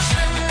 dance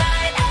the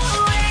night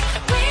away.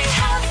 We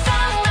have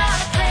found our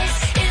place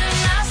in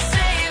our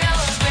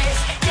Savior's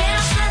grace.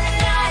 Dance the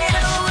night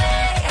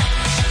away.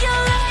 Your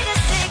light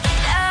is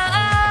taking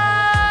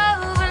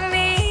over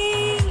me.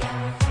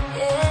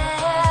 Yeah.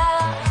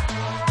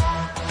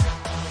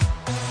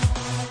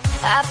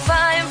 I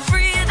find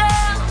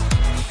freedom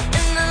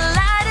in the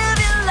light of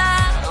your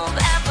love,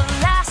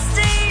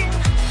 everlasting.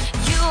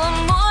 You are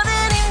more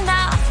than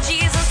enough,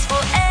 Jesus,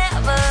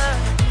 forever.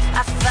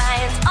 I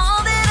find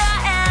all that I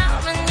am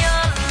in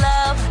your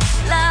love,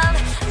 love,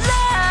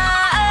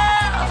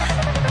 love.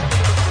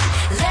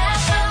 Let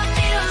the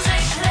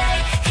music play,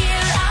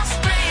 hear us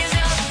praise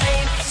your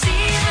name.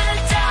 See the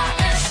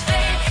darkness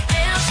fade,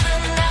 dance the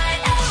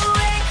night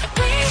away.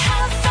 We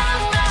have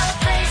found our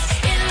place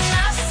in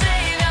our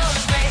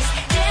Savior's grace.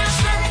 Dance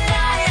the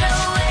night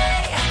away.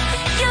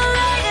 Your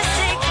light is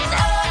taking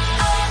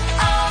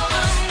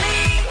over me.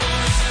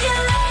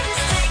 Your light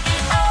is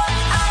taking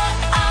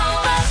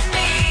over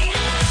me.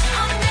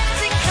 I'm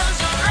dancing 'cause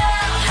your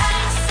love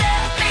has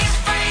set me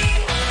free.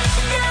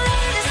 Your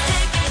light is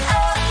taking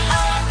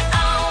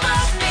over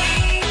me.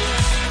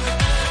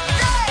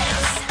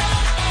 Dance.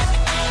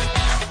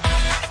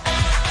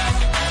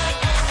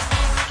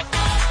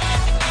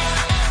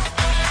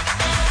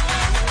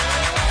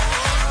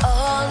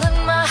 All of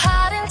my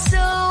heart and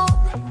soul,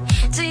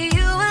 to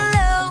you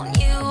alone.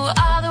 You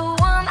are the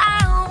one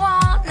I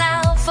want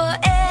now,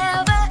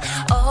 forever.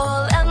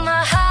 All of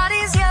my heart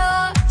is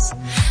yours,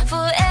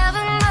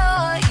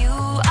 forevermore. You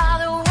are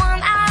the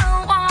one I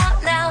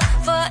want now,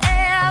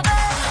 forever.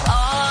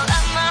 All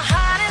of my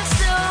heart and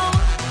soul,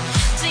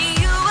 to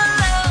you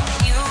alone.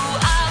 You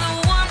are the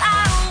one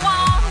I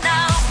want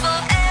now,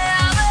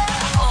 forever.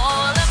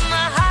 All of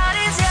my heart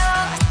is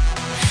yours,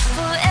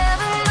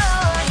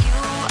 forevermore.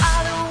 You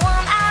are the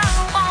one I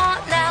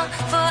want now,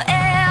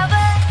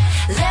 forever.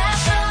 Let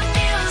the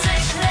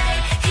music play,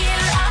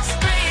 hear us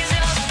praise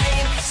your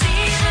name.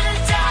 See the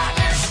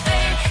darkness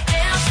fade,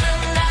 dance the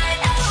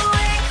night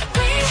away.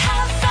 We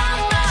have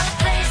found our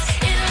place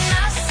in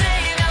our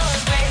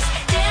Savior's grace.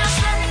 Dance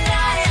the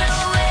night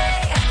away.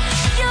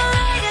 Your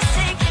light is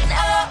taking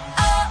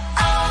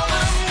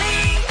over me.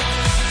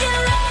 Your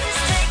light is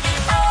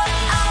taking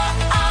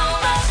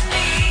over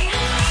me.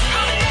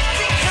 I'm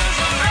dancing 'cause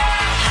your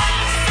love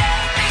has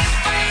set me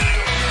free.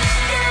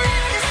 Your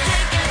light is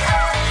taking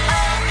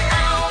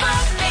over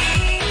me.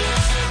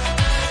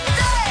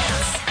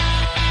 Dance.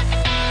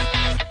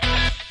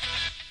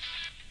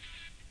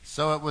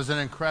 So it was an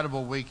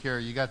incredible week here.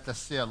 You got to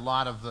see a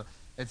lot of the.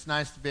 It's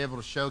nice to be able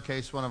to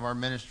showcase one of our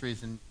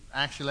ministries and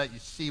actually let you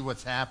see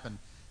what's happened,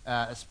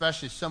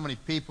 especially so many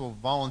people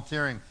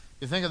volunteering.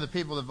 You think of the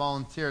people that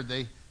volunteered.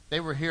 They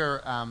were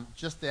here,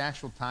 just the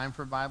actual time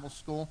for Bible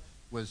school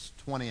was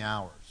 20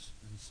 hours.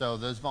 And so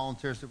those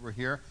volunteers that were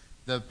here,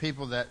 the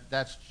people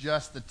that's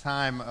just the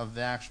time of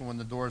the actual when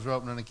the doors are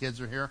open and the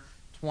kids are here,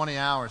 20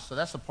 hours. So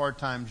that's a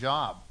part-time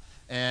job.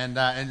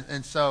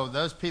 And so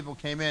those people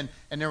came in,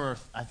 and there were,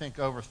 I think,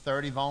 over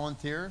 30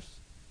 volunteers.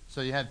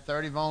 So you had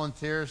 30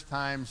 volunteers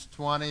times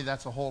 20.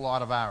 That's a whole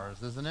lot of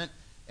hours, isn't it?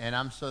 And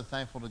I'm so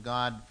thankful to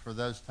God for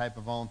those type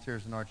of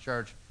volunteers in our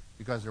church,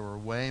 because there were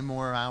way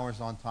more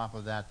hours on top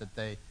of that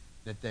they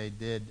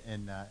did,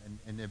 and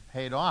it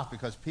paid off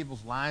because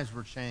people's lives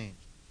were changed.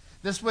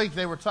 This week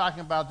they were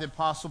talking about the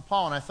Apostle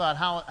Paul, and I thought,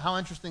 how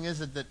interesting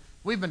is it that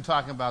we've been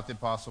talking about the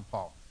Apostle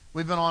Paul?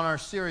 We've been on our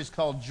series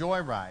called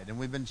Joyride, and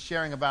we've been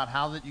sharing about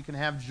how that you can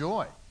have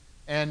joy.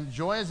 And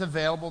joy is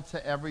available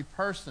to every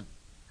person.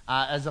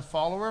 As a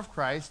follower of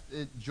Christ,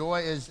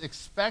 joy is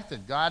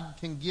expected. God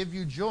can give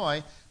you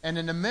joy, and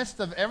in the midst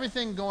of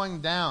everything going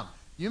down,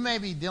 you may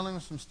be dealing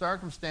with some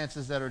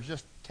circumstances that are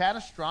just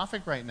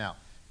catastrophic right now,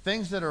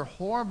 things that are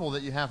horrible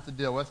that you have to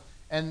deal with,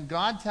 and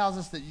God tells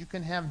us that you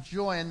can have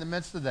joy in the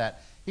midst of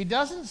that. He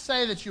doesn't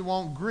say that you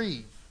won't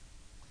grieve.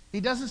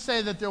 He doesn't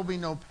say that there will be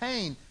no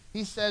pain.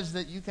 He says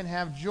that you can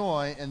have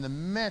joy in the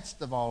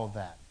midst of all of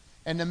that.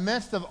 In the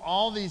midst of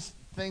all these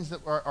things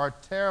that are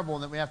terrible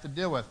and that we have to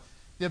deal with.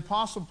 The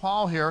Apostle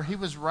Paul here, he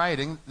was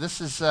writing. This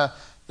is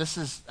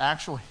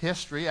actual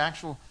history.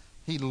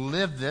 He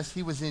lived this.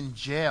 He was in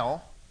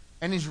jail.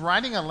 And he's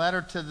writing a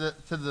letter to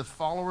the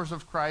followers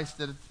of Christ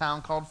at a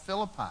town called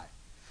Philippi.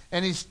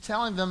 And he's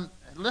telling them,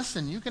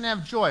 listen, you can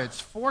have joy.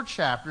 It's 4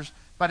 chapters,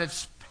 but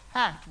it's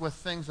packed with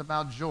things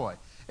about joy.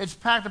 It's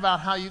packed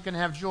about how you can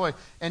have joy.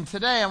 And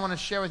today I want to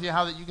share with you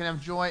how that you can have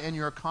joy in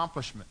your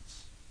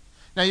accomplishments.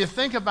 Now you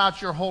think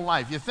about your whole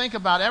life. You think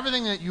about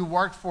everything that you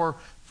worked for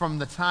from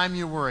the time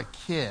you were a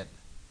kid.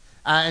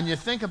 And you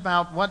think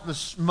about what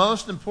was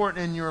most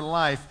important in your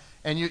life.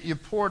 and you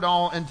pour it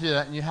all into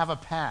that, and you have a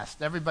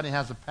past. Everybody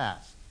has a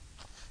past.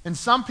 And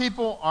some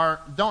people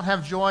don't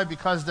have joy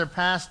because their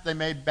past, they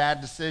made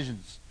bad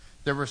decisions.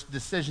 There were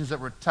decisions that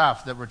were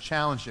tough, that were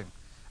challenging.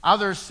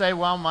 Others say,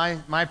 well,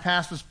 my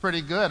past was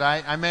pretty good.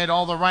 I made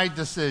all the right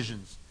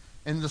decisions.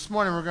 And this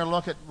morning we're going to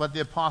look at what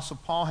the Apostle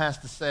Paul has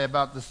to say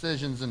about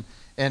decisions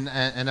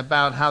and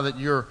about how that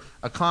your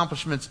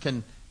accomplishments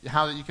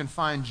how that you can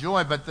find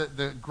joy. But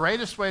the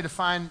greatest way to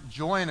find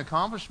joy and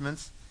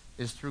accomplishments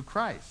is through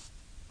Christ.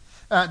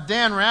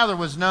 Dan Rather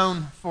was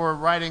known for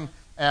writing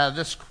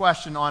this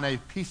question on a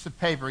piece of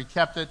paper. He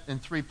kept it in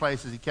 3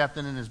 places. He kept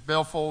it in his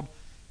billfold,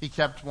 he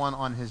kept one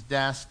on his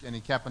desk, and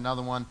he kept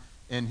another one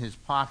in his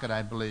pocket,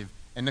 I believe.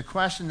 And the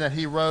question that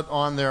he wrote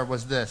on there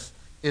was this: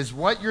 is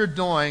what you're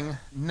doing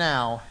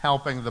now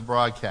helping the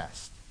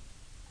broadcast?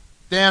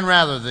 Dan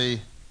Rather, the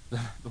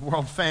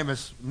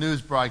world-famous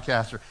news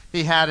broadcaster,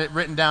 he had it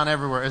written down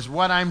everywhere. Is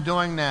what I'm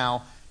doing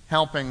now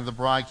helping the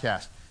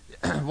broadcast?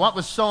 What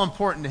was so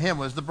important to him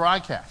was the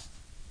broadcast.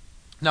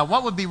 Now,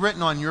 what would be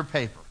written on your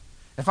paper?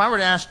 If I were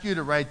to ask you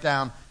to write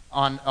down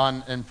on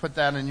and put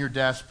that in your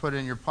desk, put it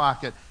in your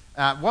pocket,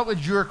 what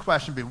would your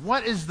question be?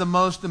 What is the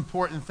most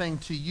important thing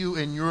to you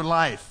in your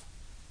life?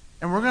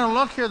 And we're going to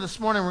look here this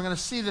morning, we're going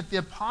to see that the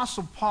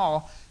Apostle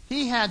Paul,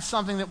 he had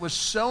something that was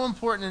so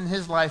important in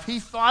his life. He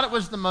thought it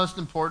was the most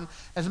important.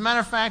 As a matter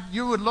of fact,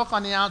 you would look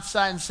on the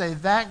outside and say,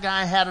 that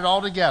guy had it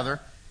all together.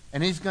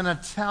 And he's going to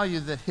tell you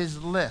that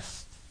his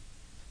list,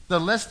 the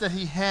list that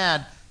he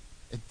had,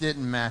 it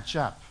didn't match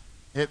up.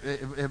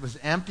 It was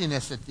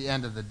emptiness at the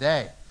end of the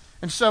day.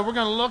 And so we're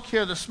going to look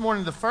here this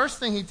morning. The first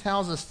thing he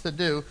tells us to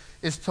do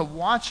is to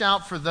watch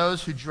out for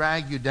those who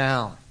drag you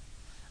down.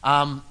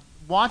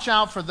 Watch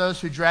out for those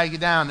who drag you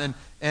down.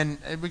 And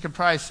we could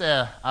probably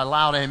say a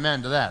loud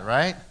amen to that,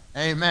 right?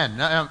 Amen.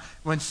 Now,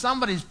 when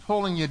somebody's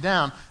pulling you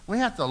down, we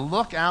have to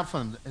look out for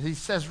them. He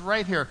says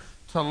right here,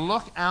 to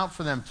look out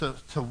for them,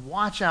 to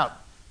watch out.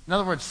 In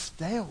other words,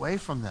 stay away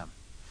from them.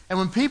 And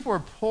when people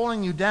are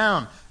pulling you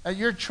down,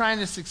 you're trying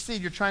to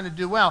succeed, you're trying to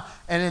do well.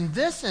 And in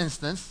this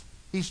instance,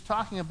 he's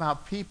talking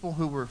about people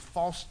who were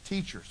false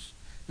teachers.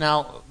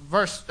 Now,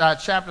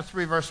 chapter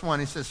 3, verse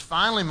 1, he says,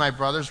 finally, my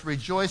brothers,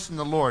 rejoice in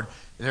the Lord.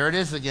 There it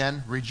is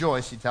again,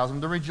 rejoice. He tells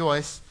them to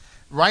rejoice.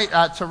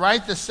 To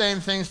write the same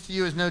things to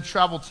you is no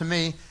trouble to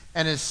me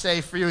and is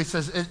safe for you. He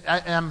says, I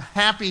am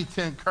happy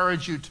to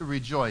encourage you to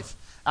rejoice.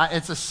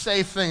 It's a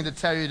safe thing to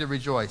tell you to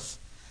rejoice.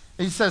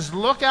 He says,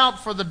 look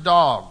out for the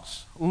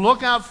dogs.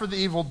 Look out for the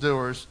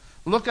evildoers.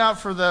 Look out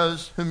for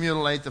those who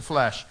mutilate the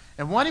flesh.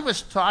 And what he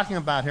was talking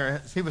about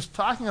here, he was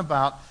talking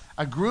about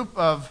a group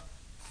of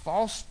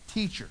false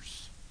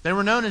teachers. They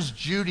were known as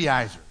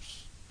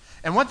Judaizers.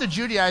 And what the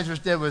Judaizers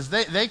did was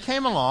they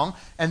came along,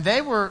 and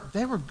they were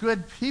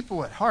good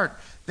people at heart.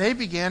 They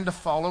began to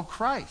follow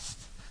Christ.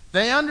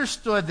 They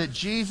understood that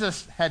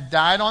Jesus had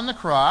died on the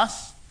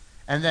cross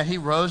and that he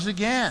rose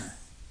again.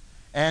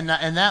 And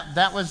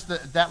that was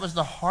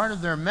the heart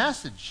of their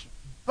message.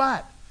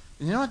 But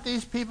you know what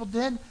these people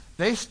did?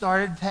 They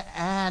started to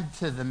add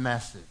to the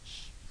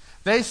message.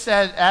 They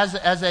said,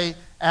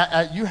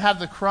 you have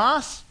the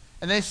cross,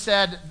 and they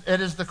said, it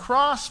is the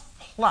cross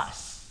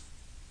plus.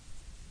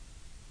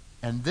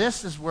 And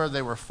this is where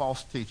they were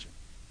false teaching.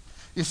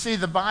 You see,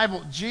 the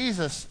Bible,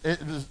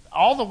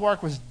 all the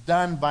work was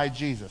done by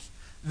Jesus.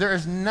 There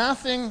is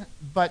nothing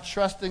but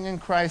trusting in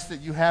Christ that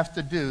you have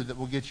to do that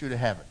will get you to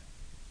heaven.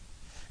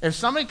 If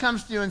somebody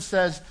comes to you and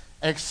says,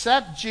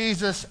 accept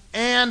Jesus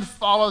and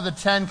follow the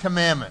 10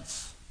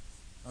 Commandments,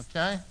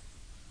 okay?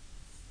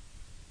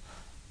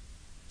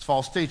 It's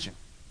false teaching.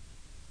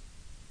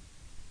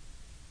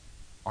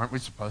 Aren't we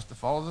supposed to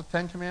follow the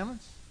 10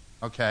 Commandments?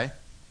 Okay.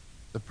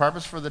 The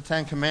purpose for the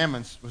 10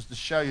 Commandments was to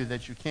show you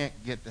that you can't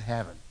get to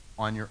heaven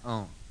on your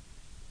own.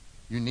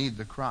 You need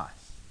the cross.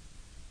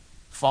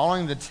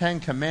 Following the 10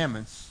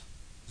 Commandments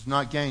does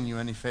not gain you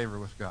any favor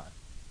with God.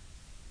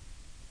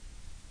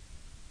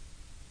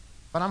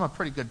 But I'm a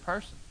pretty good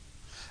person.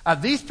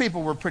 These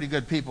people were pretty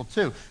good people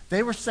too.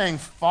 They were saying,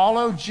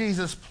 follow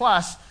Jesus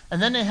plus,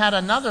 and then they had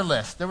another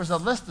list. There was a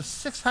list of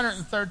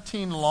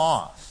 613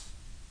 laws.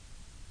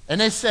 And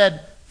they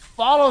said,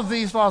 follow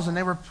these laws, and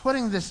they were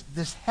putting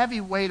this heavy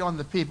weight on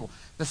the people.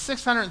 The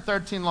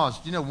 613 laws,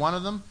 do you know one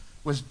of them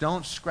was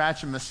don't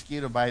scratch a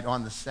mosquito bite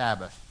on the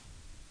Sabbath.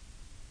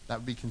 That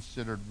would be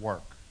considered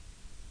work.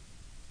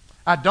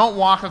 Don't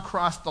walk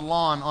across the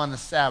lawn on the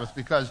Sabbath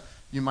because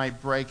you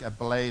might break a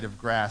blade of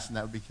grass, and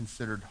that would be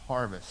considered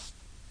harvest.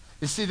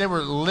 You see, they were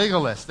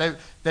legalists.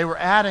 They were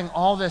adding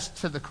all this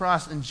to the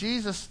cross, and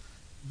Jesus,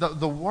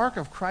 the work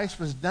of Christ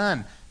was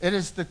done. It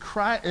is the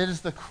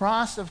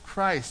cross of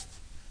Christ.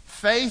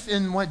 Faith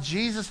in what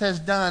Jesus has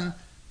done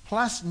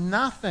plus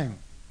nothing.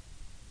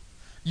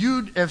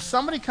 If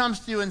somebody comes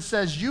to you and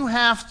says you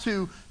have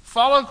to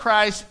follow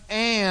Christ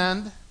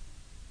and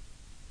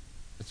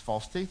it's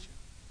false teaching.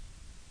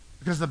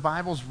 Because the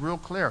Bible's real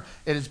clear.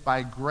 It is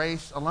by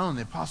grace alone.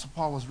 The Apostle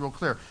Paul was real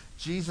clear.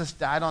 Jesus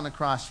died on the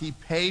cross. He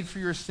paid for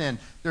your sin.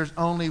 There's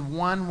only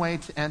one way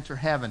to enter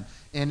heaven,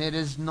 and it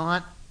is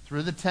not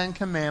through the 10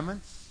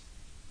 Commandments.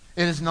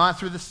 It is not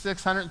through the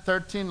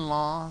 613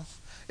 laws.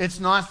 It's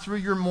not through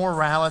your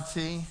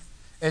morality.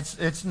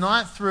 It's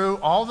not through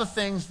all the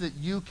things that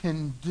you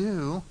can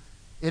do.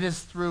 It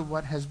is through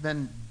what has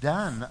been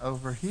done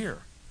over here.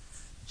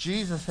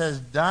 Jesus has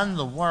done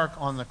the work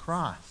on the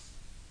cross.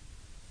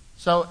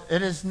 So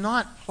it is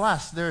not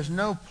plus. There's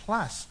no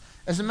plus.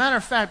 As a matter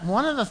of fact,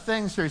 one of the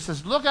things here, he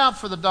says, look out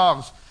for the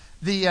dogs.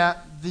 The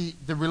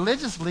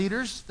religious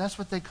leaders, that's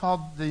what they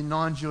called the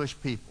non-Jewish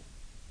people.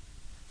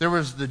 There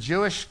was the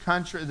Jewish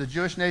country, the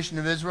Jewish nation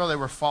of Israel. They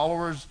were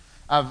followers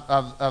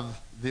of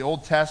the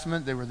Old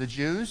Testament. They were the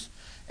Jews.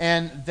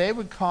 And they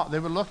would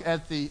look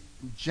at the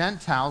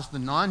Gentiles, the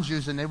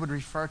non-Jews, and they would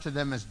refer to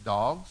them as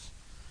dogs.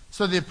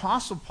 So the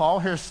Apostle Paul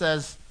here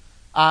says,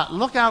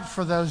 look out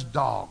for those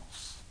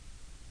dogs,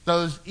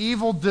 those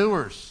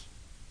evildoers.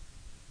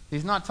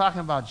 He's not talking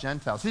about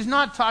Gentiles. He's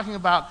not talking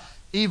about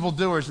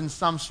evildoers in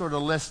some sort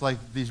of list like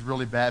these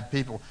really bad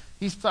people.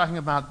 He's talking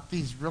about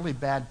these really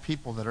bad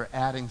people that are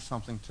adding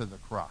something to the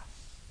cross.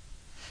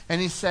 And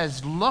he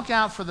says, look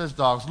out for those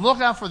dogs.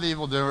 Look out for the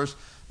evildoers.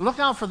 Look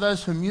out for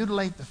those who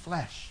mutilate the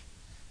flesh.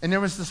 And there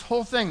was this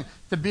whole thing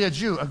to be a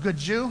Jew, a good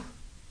Jew,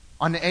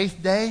 on the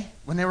 8th day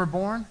when they were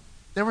born,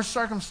 they were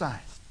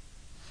circumcised.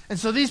 And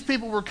so these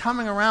people were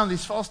coming around,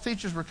 these false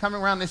teachers were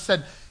coming around. They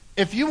said,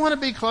 if you want to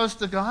be close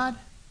to God,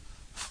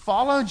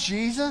 follow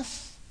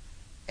Jesus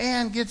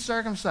and get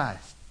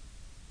circumcised.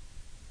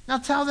 Now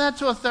tell that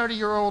to a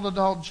 30-year-old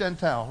adult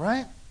Gentile,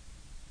 right?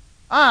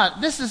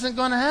 This isn't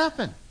going to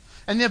happen.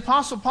 And the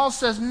Apostle Paul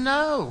says,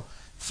 no.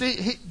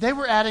 See, they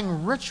were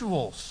adding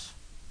rituals.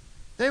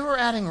 They were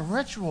adding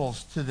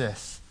rituals to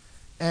this.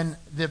 And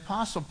the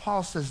Apostle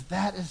Paul says,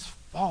 that is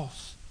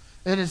false.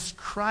 It is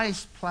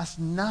Christ plus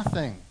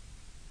nothing.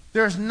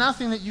 There is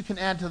nothing that you can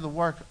add to the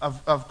work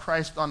of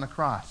Christ on the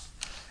cross.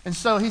 And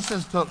so he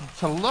says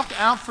to look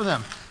out for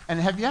them. And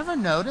have you ever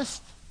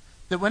noticed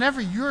that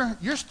whenever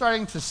you're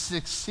starting to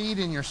succeed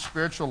in your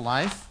spiritual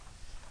life,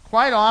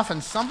 quite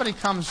often somebody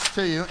comes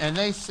to you and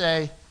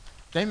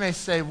they may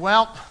say,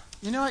 well,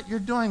 you know what, you're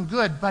doing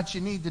good, but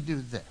you need to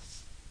do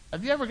this.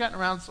 Have you ever gotten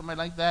around somebody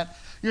like that?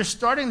 You're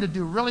starting to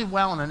do really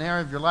well in an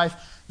area of your life,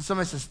 and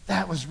somebody says,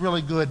 that was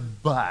really good,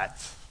 but...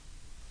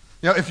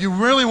 if you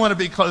really want to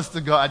be close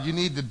to God, you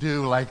need to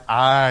do like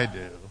I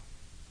do.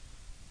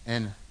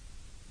 And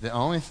the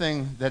only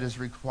thing that is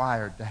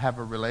required to have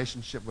a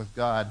relationship with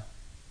God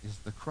is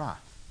the cross.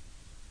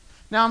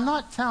 Now, I'm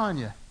not telling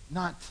you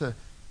not to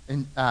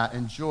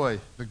enjoy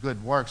the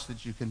good works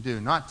that you can do.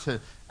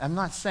 I'm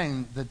not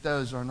saying that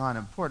those are not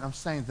important. I'm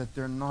saying that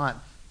they're not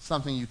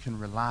something you can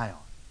rely on.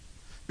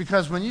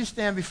 Because when you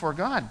stand before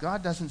God,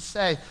 God doesn't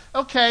say,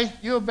 okay,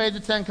 you obeyed the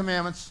 10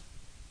 Commandments.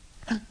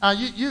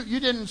 You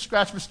didn't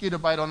scratch mosquito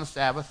bite on the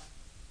Sabbath.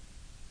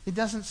 He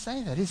doesn't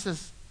say that. He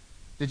says,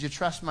 did you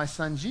trust my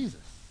son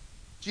Jesus?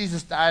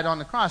 Jesus died on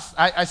the cross.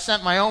 I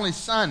sent my only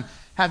son.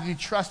 Have you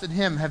trusted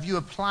him? Have you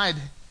applied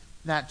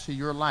that to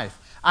your life?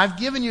 I've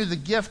given you the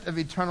gift of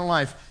eternal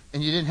life,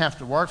 and you didn't have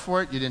to work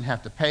for it. You didn't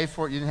have to pay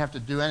for it. You didn't have to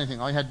do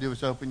anything. All you had to do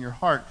was open your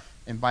heart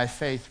and by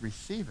faith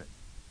receive it.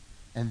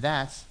 And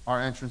that's our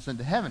entrance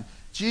into heaven.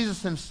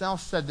 Jesus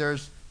himself said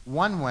there's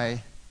one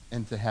way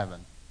into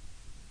heaven.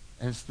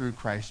 And it's through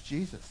Christ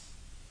Jesus.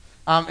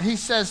 He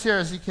says here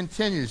as he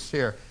continues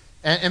here,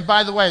 and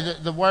by the way,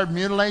 the word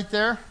mutilate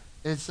there,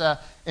 it's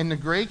in the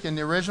Greek, in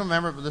the original.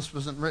 Remember, this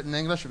wasn't written in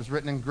English, it was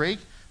written in Greek.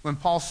 When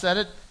Paul said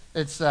it,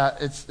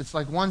 it's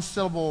like one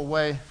syllable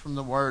away from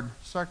the word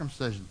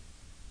circumcision.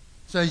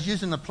 So he's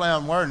using the play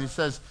on word, and he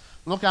says,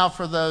 look out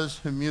for those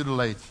who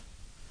mutilate.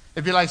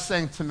 It'd be like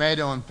saying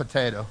tomato and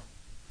potato,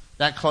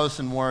 that close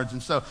in words.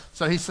 And so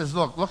he says,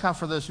 look out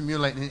for those who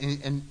mutilate.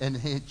 And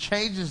he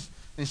changes,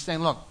 and he's saying,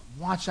 look,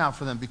 watch out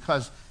for them,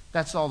 because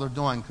that's all they're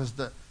doing, because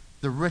the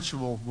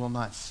ritual will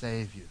not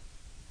save you.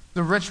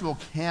 The ritual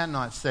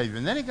cannot save you.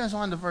 And then he goes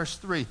on to verse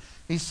 3.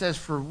 He says,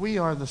 for we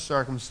are the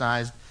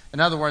circumcised. In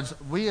other words,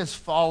 we as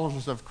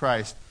followers of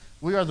Christ,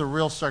 we are the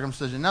real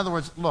circumcision. In other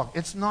words, look,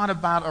 it's not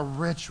about a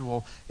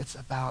ritual. It's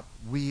about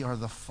we are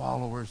the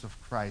followers of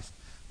Christ.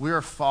 We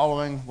are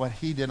following what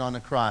he did on the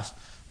cross.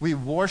 We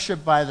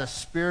worship by the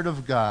Spirit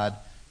of God,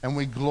 and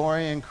we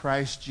glory in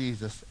Christ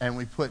Jesus, and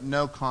we put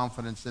no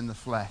confidence in the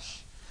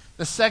flesh.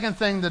 The second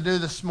thing to do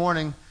this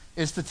morning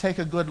is to take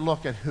a good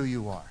look at who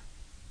you are.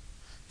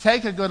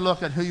 Take a good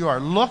look at who you are.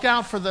 Look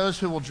out for those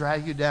who will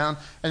drag you down.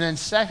 And then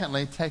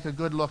secondly, take a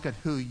good look at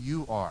who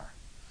you are.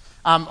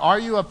 Are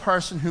you a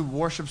person who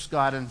worships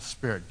God in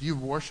spirit? Do you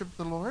worship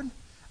the Lord?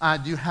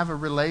 Do you have a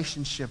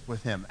relationship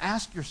with him?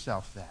 Ask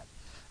yourself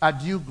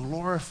that. Do you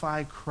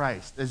glorify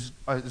Christ? Is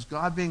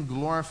God being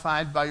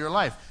glorified by your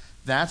life?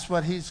 That's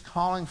what he's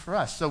calling for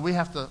us. So we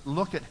have to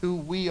look at who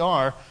we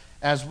are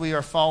as we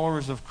are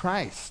followers of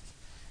Christ.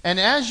 And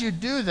as you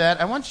do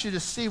that, I want you to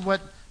see what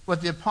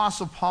the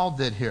Apostle Paul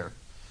did here.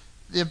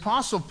 The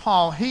Apostle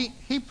Paul, he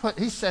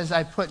says,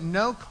 I put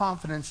no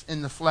confidence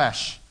in the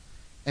flesh.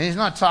 And he's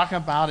not talking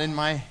about in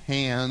my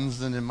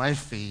hands and in my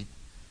feet.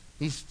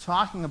 He's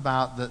talking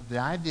about the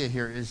idea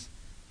here is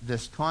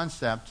this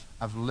concept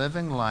of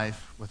living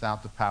life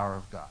without the power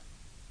of God.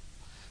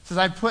 says,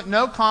 I put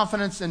no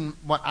confidence in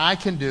what I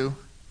can do,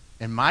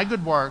 in my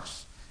good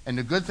works, and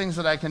the good things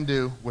that I can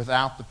do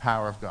without the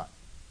power of God.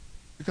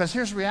 Because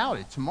here's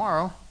reality.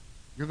 Tomorrow,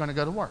 you're going to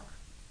go to work.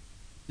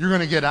 You're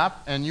going to get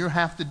up, and you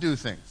have to do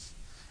things.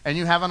 And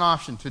you have an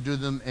option to do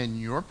them in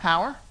your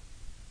power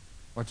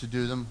or to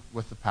do them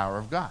with the power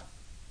of God.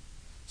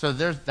 So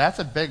that's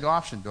a big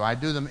option. Do I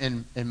do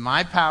them in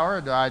my power,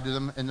 or do I do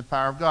them in the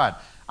power of God?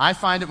 I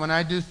find that when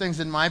I do things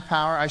in my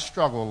power, I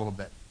struggle a little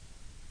bit.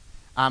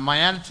 My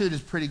attitude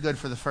is pretty good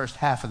for the first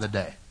half of the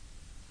day.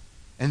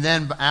 And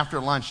then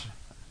after lunch,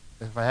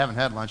 if I haven't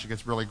had lunch, it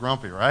gets really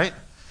grumpy, right?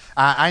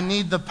 I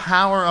need the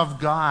power of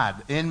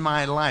God in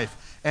my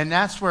life. And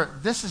that's where,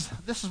 this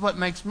is what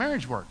makes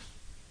marriage work.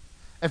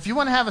 If you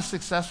want to have a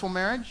successful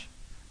marriage,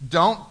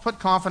 don't put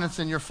confidence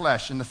in your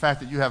flesh in the fact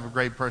that you have a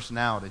great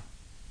personality.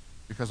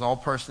 Because all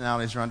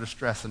personalities are under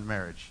stress in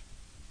marriage.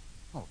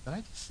 Oh, did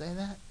I just say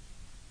that?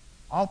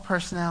 All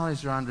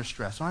personalities are under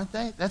stress, aren't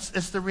they?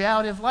 It's the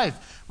reality of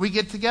life. We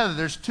get together.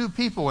 There's two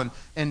people,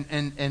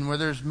 and where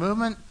there's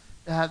movement,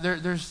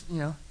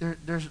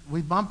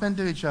 we bump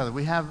into each other.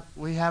 We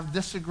have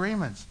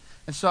disagreements,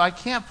 and so I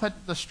can't put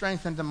the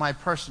strength into my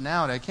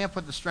personality. I can't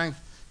put the strength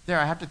there.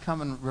 I have to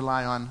come and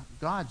rely on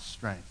God's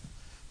strength.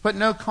 Put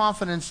no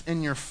confidence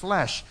in your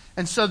flesh.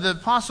 And so the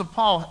Apostle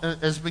Paul,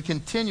 as we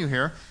continue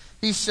here,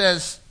 he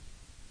says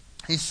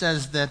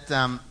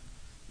that.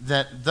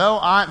 That though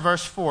I,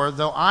 verse 4,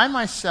 though I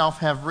myself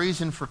have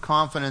reason for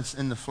confidence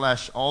in the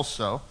flesh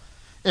also,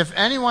 if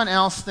anyone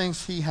else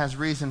thinks he has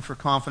reason for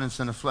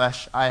confidence in the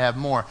flesh, I have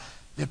more.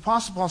 The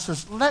Apostle Paul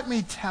says, let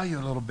me tell you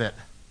a little bit.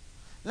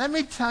 Let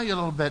me tell you a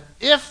little bit.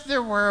 If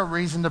there were a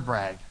reason to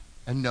brag,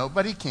 and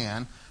nobody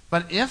can,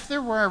 but if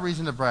there were a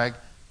reason to brag,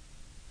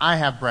 I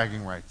have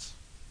bragging rights.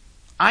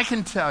 I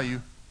can tell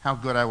you how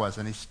good I was.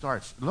 And he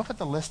starts. Look at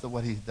the list of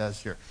what he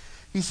does here.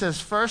 He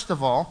says, first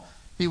of all,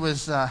 he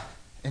was...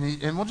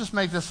 And we'll just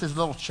make this his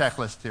little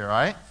checklist here, all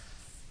right?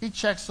 He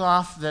checks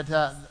off that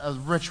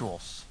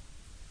rituals.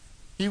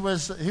 He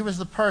was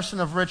the person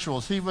of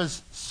rituals. He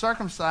was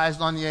circumcised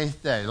on the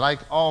 8th day, like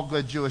all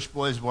good Jewish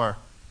boys were.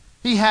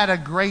 He had a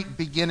great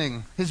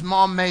beginning. His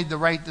mom made the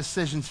right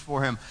decisions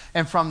for him.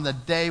 And from the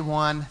day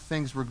one,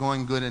 things were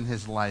going good in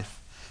his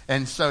life.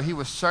 And so he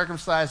was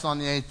circumcised on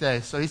the 8th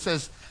day. So he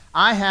says,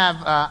 I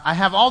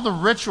have all the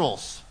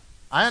rituals.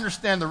 I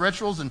understand the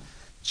rituals, and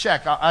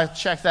I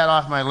check that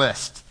off my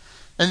list.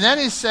 And then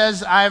he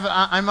says,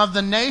 I'm of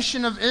the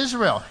nation of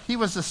Israel. He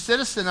was a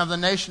citizen of the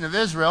nation of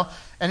Israel,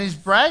 and he's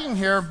bragging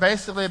here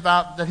basically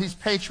about that he's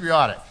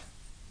patriotic.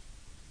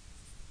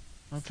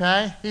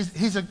 Okay?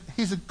 He's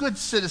a good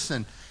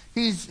citizen.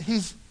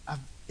 He's of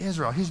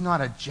Israel. He's not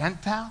a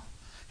Gentile.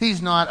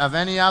 He's not of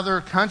any other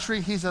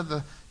country. He's of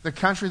the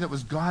country that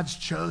was God's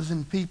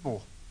chosen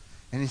people.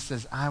 And he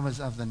says, I was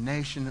of the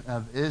nation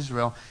of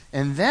Israel.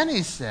 And then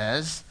he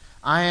says,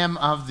 I am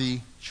of the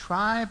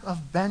tribe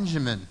of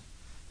Benjamin.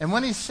 And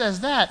when he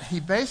says that, he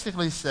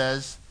basically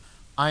says,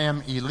 I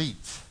am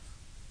elite.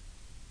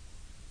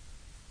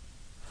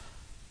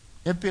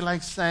 It'd be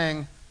like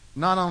saying,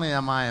 not only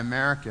am I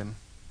American,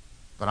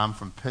 but I'm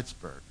from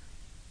Pittsburgh.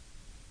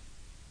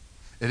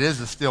 It is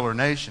a Steeler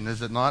nation,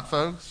 is it not,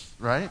 folks?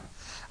 Right?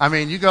 I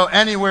mean, you go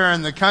anywhere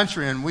in the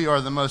country, and we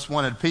are the most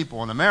wanted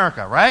people in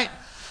America, right?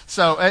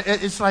 So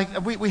it's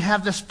like we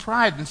have this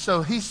pride. And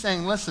so he's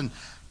saying, listen,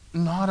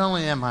 not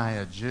only am I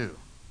a Jew,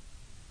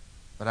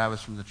 but I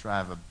was from the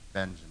tribe of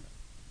Benjamin.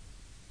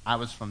 I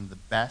was from the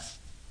best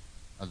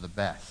of the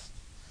best.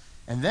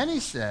 And then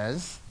he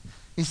says,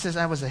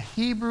 I was a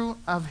Hebrew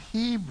of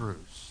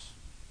Hebrews.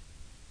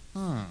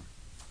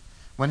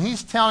 When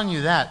he's telling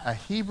you that, a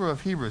Hebrew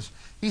of Hebrews,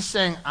 he's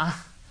saying,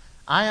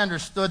 I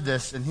understood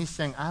this, and he's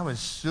saying, I was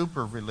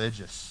super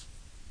religious.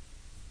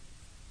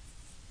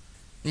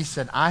 He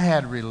said, I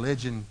had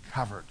religion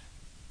covered.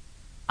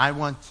 I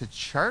went to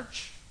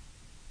church.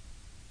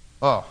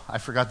 Oh, I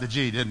forgot the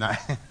G, didn't I?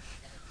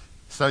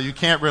 So you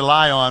can't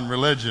rely on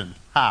religion.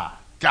 Ha,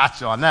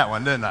 gotcha on that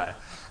one, didn't I?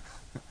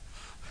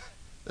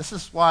 This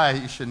is why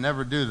you should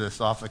never do this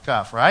off the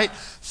cuff, right?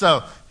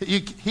 So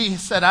he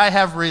said, I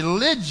have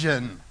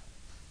religion.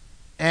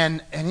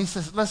 And he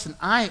says, listen,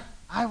 I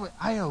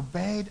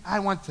obeyed. I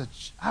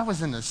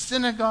was in the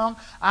synagogue.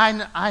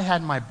 I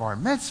had my bar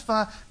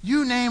mitzvah.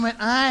 You name it,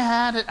 I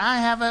had it. I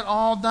have it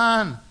all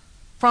done.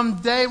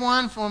 From day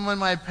one, from when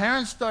my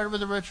parents started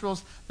with the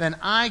rituals, then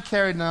I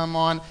carried them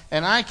on,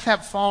 and I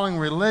kept following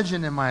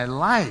religion in my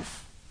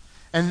life.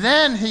 And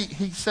then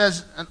he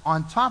says,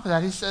 on top of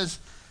that, he says,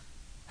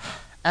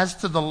 as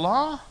to the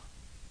law,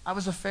 I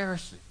was a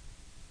Pharisee.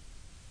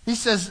 He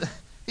says,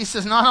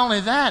 not only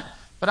that,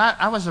 but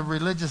I was a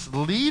religious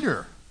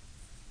leader.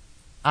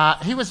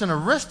 He was an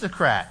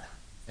aristocrat.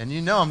 And you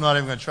know I'm not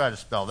even going to try to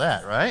spell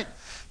that, right?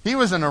 He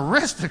was an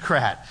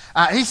aristocrat.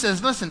 He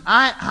says, listen,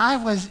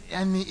 I was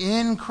in the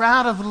in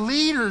crowd of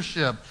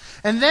leadership.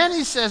 And then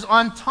he says,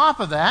 on top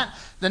of that,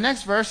 the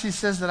next verse, he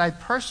says that I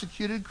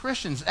persecuted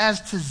Christians.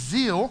 As to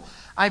zeal,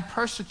 I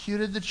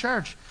persecuted the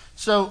church.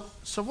 So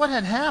what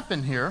had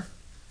happened here,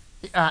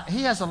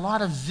 he has a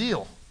lot of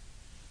zeal.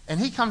 And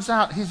he comes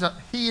out. He's a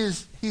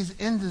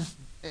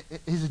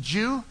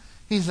Jew.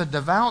 He's a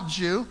devout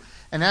Jew.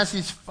 And as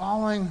he's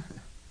following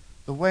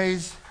the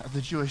ways of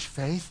the Jewish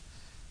faith,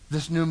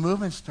 this new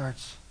movement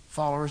starts,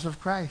 followers of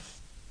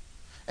Christ.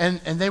 And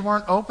they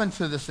weren't open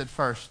to this at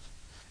first.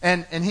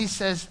 And he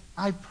says,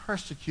 I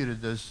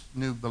persecuted those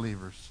new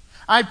believers.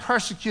 I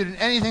persecuted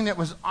anything that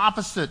was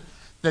opposite,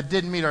 that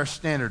didn't meet our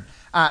standard.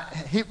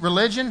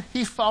 Religion,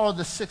 he followed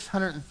the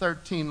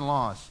 613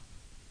 laws.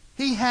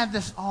 He had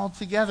this all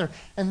together.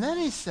 And then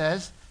he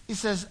says,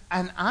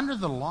 and under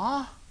the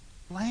law,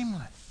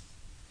 blameless.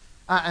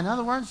 In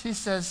other words, he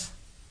says,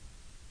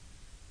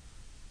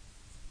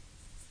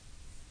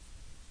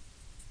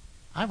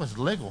 I was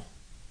legal.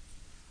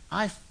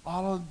 I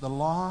followed the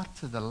law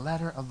to the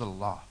letter of the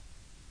law.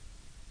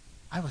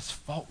 I was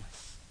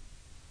faultless.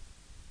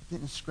 I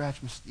didn't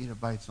scratch mosquito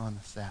bites on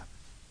the Sabbath.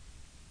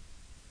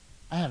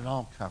 I had it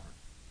all covered.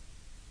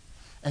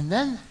 And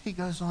then he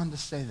goes on to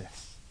say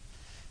this.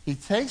 He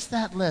takes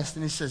that list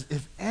and he says,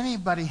 if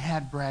anybody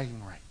had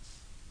bragging rights,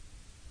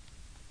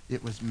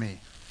 it was me.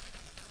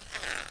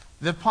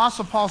 The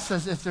Apostle Paul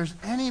says, if there's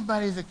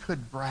anybody that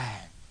could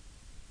brag,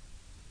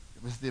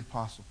 it was the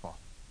Apostle Paul.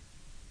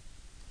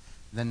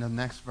 Then the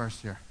next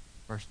verse here,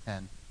 verse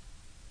 10,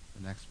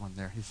 the next one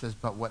there, he says,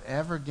 but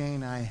whatever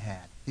gain I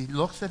had, he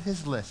looks at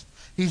his list.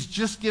 He's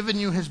just given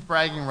you his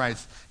bragging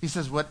rights. He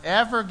says,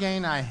 whatever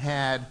gain I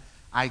had,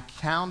 I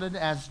counted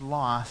as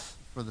loss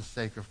for the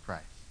sake of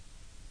Christ.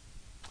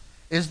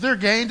 Is there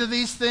gain to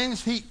these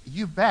things?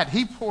 You bet.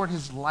 He poured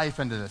his life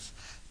into this.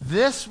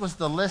 This was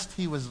the list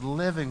he was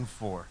living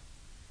for.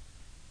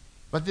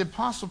 But the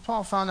Apostle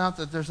Paul found out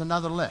that there's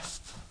another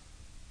list.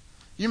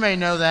 You may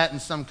know that in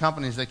some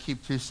companies they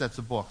keep two sets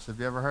of books. Have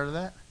you ever heard of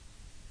that?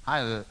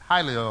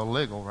 Highly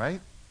illegal, right?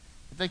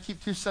 But they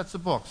keep two sets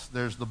of books.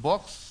 There's the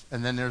books,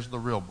 and then there's the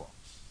real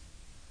books.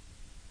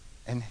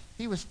 And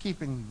he was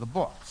keeping the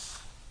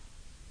books.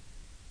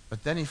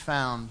 But then he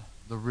found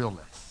the real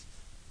list.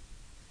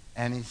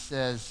 And he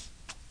says,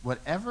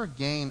 whatever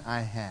gain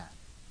I had,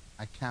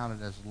 I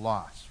counted as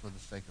loss for the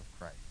sake of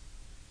Christ.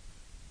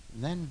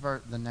 And then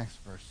the next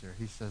verse here,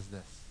 he says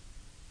this.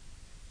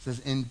 He says,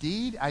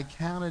 indeed, I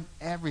counted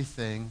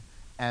everything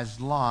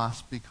as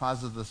loss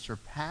because of the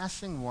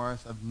surpassing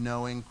worth of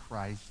knowing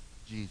Christ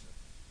Jesus.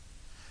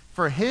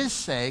 For his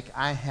sake,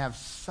 I have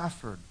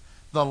suffered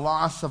the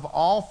loss of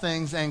all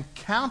things and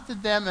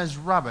counted them as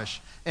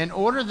rubbish in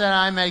order that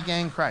I may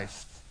gain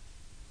Christ.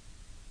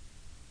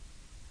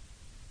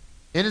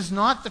 It is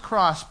not the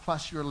cross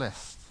plus your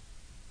list.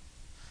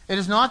 It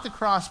is not the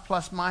cross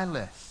plus my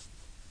list.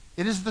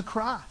 It is the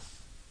cross.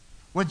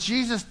 What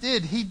Jesus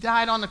did, he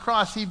died on the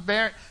cross. He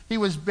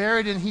was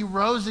buried and he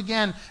rose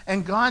again.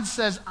 And God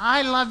says,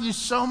 I love you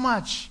so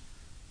much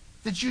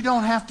that you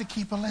don't have to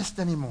keep a list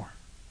anymore.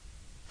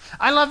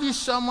 I love you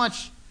so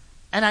much,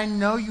 and I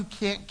know you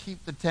can't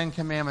keep the 10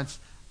 Commandments,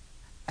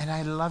 and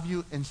I love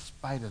you in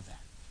spite of that.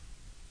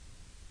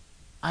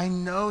 I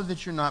know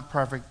that you're not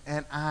perfect,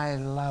 and I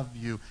love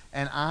you,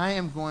 and I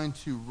am going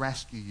to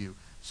rescue you.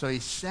 So he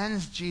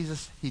sends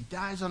Jesus, he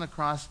dies on the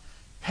cross,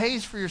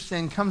 pays for your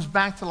sin, comes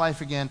back to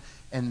life again,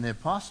 and the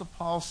Apostle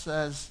Paul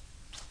says,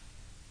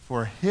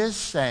 for his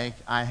sake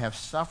I have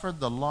suffered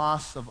the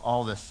loss of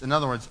all this. In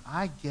other words,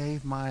 I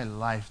gave my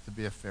life to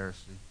be a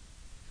Pharisee.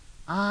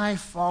 I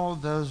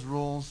followed those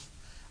rules,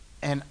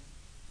 and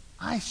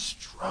I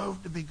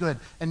strove to be good.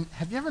 And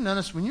have you ever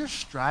noticed when you're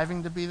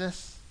striving to be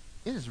this,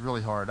 it is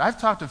really hard. I've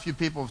talked to a few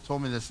people who have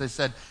told me this. They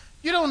said,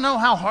 you don't know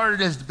how hard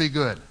it is to be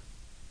good.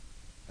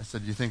 I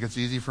said, you think it's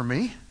easy for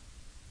me?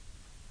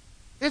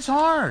 It's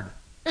hard.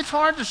 It's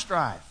hard to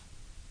strive.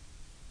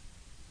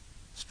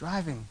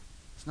 Striving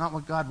is not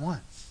what God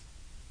wants.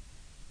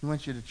 He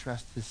wants you to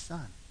trust his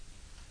Son.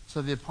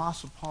 So the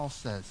Apostle Paul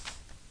says,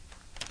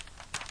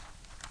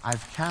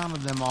 I've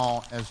counted them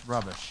all as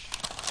rubbish.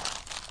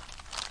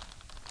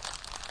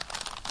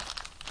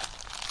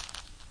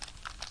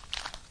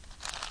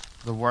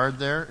 The word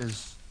there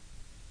is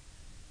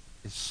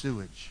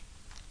sewage.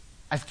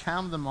 I've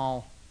counted them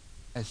all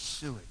as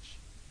sewage.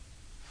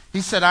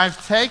 He said,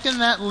 I've taken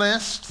that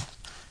list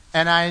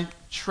and I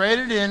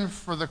traded in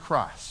for the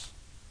cross.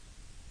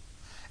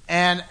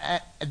 And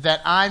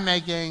that I may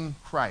gain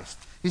Christ.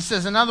 He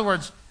says, in other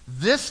words,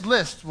 this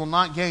list will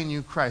not gain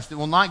you Christ. It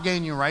will not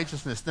gain you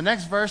righteousness. The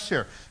next verse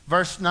here,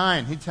 verse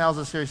 9, he tells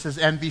us here, he says,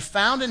 and be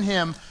found in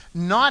him,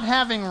 not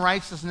having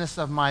righteousness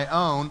of my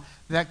own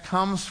that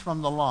comes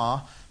from the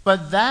law,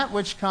 but that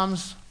which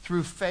comes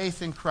through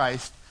faith in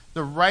Christ,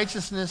 the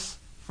righteousness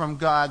from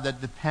God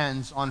that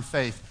depends on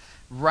faith.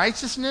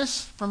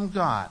 Righteousness from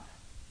God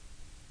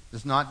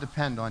does not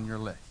depend on your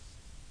list.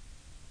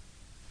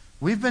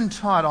 We've been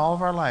taught all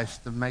of our lives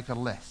to make a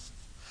list.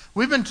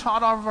 We've been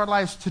taught all of our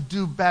lives to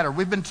do better.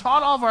 We've been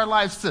taught all of our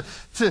lives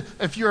to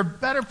if you're a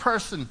better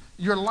person,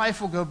 your life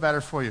will go better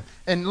for you.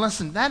 And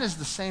listen, that is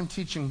the same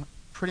teaching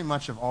pretty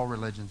much of all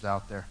religions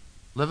out there.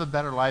 Live a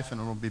better life and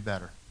it will be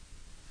better.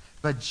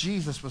 But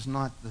Jesus was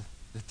not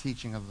the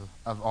teaching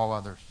of all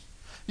others.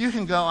 You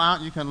can go out,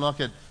 you can look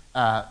at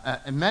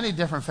many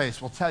different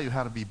faiths will tell you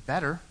how to be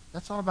better.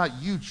 That's all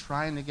about you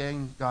trying to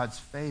gain God's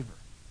favor.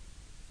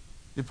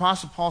 The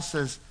Apostle Paul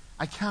says,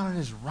 I count it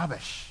as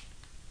rubbish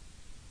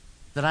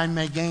that I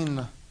may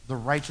gain the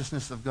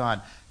righteousness of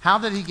God. How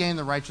did he gain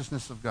the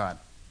righteousness of God?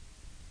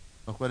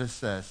 Look what it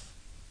says.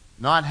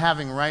 Not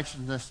having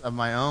righteousness of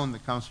my own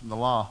that comes from the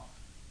law.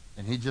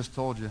 And he just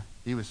told you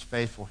he was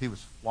faithful. He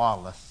was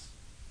flawless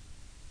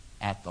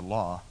at the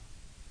law.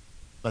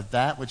 But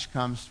that which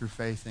comes through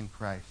faith in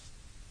Christ.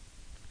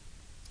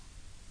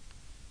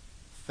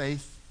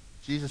 Faith,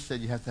 Jesus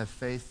said you have to have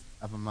faith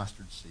of a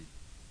mustard seed.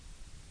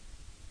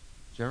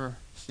 Did you ever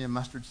see a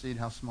mustard seed,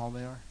 how small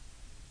they are?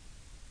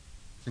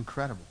 It's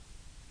incredible.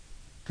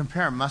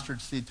 Compare a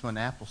mustard seed to an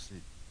apple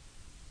seed.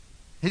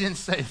 He didn't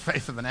say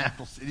faith of an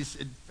apple seed. He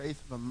said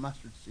faith of a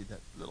mustard seed.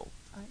 That's little,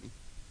 tiny.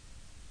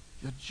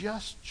 You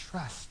just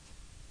trust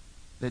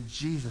that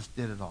Jesus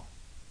did it all.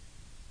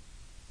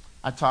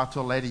 I talked to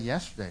a lady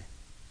yesterday.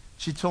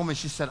 She told me,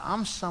 she said,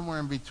 I'm somewhere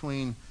in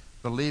between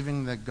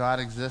believing that God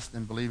exists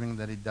and believing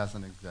that he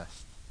doesn't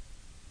exist.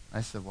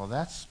 I said, well,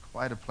 that's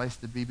quite a place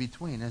to be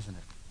between, isn't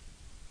it?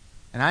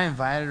 And I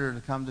invited her to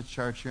come to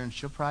church here, and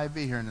she'll probably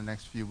be here in the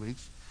next few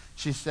weeks.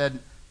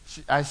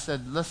 I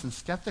said, listen,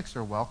 skeptics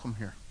are welcome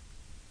here.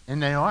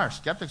 And they are.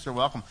 Skeptics are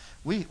welcome.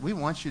 We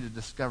want you to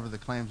discover the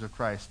claims of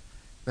Christ.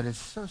 But it's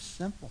so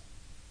simple.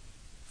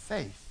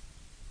 Faith.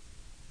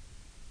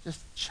 Just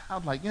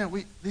childlike. You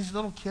know, these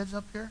little kids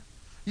up here,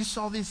 you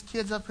saw these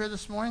kids up here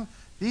this morning?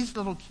 These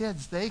little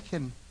kids, they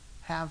can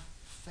have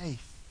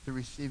faith to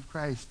receive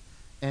Christ.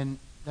 And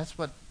that's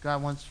what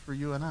God wants for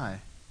you and I.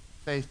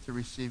 Faith to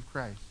receive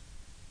Christ.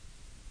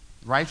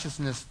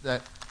 Righteousness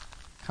that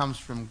comes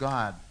from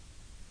God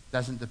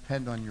doesn't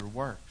depend on your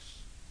works.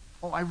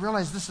 Oh, I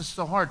realize this is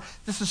so hard.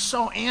 This is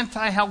so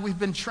anti how we've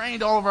been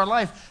trained all of our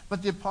life.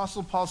 But the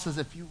Apostle Paul says,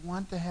 if you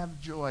want to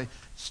have joy,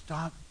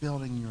 stop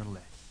building your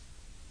list.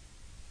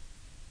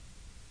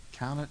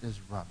 Count it as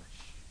rubbish.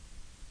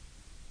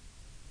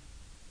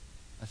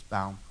 Let's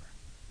bow in prayer.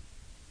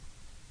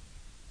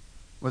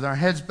 With our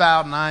heads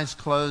bowed and eyes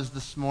closed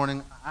this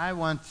morning, I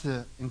want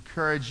to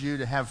encourage you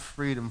to have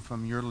freedom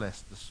from your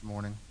list this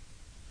morning.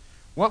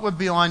 What would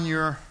be on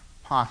your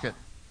pocket?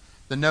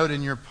 The note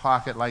in your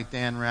pocket, like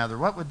Dan Rather,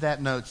 what would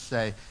that note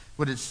say?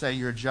 Would it say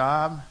your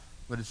job?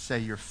 Would it say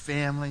your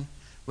family?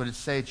 Would it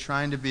say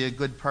trying to be a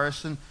good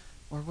person?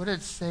 Or would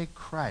it say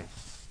Christ?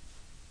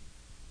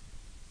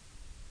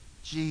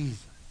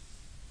 Jesus.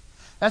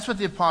 That's what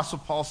the Apostle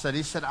Paul said.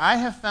 He said, I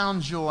have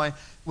found joy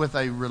with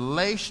a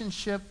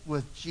relationship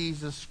with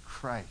Jesus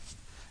Christ.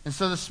 And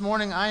so this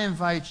morning I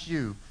invite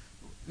you,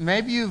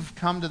 maybe you've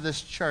come to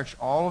this church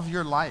all of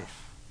your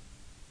life.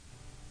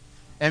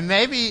 And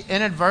maybe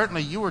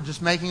inadvertently you were just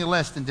making a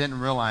list and didn't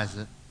realize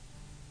it.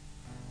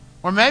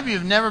 Or maybe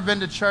you've never been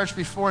to church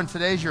before and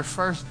today's your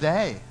first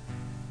day.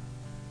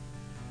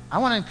 I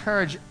want to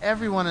encourage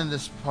everyone in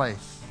this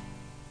place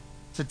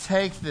to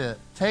take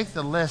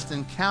the list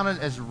and count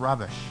it as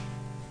rubbish.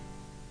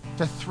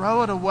 To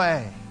throw it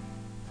away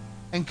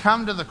and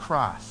come to the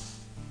cross.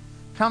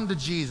 Come to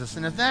Jesus.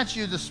 And if that's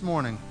you this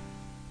morning,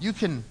 you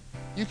can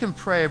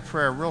pray a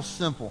prayer real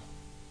simple.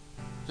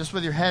 Just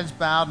with your heads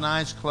bowed and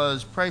eyes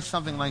closed, pray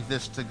something like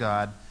this to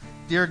God.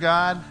 Dear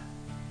God,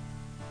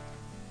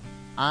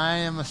 I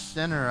am a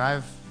sinner.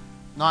 I've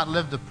not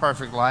lived a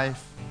perfect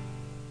life.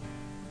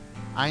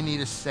 I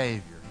need a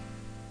Savior.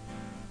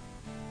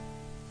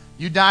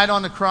 You died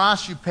on the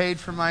cross. You paid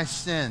for my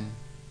sin.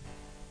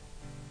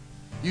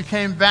 You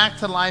came back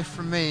to life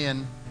for me,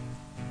 and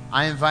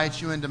I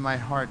invite you into my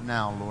heart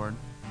now, Lord.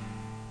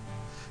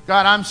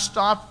 God,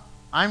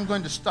 I'm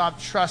going to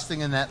stop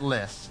trusting in that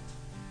list.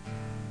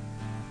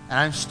 And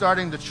I'm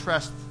starting to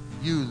trust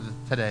you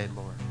today,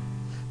 Lord.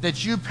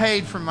 That you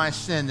paid for my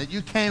sin, that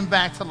you came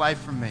back to life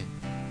for me.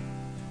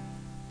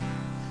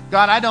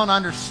 God, I don't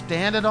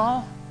understand it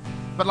all,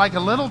 but like a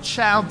little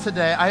child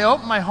today, I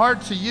open my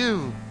heart to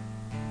you,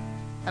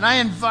 and I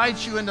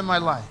invite you into my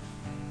life.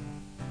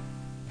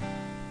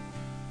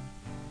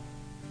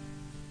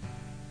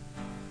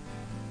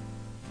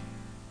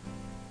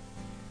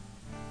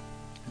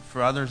 And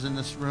for others in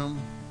this room,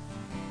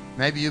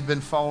 maybe you've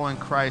been following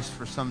Christ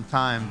for some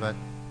time, but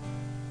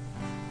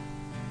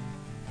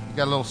you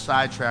got a little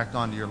sidetracked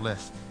onto your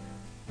list.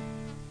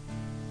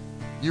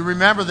 You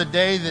remember the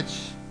day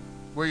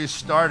where you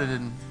started,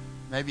 and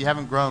maybe you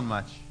haven't grown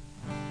much.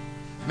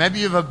 Maybe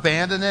you've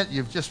abandoned it.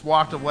 You've just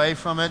walked away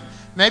from it.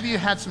 Maybe you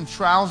had some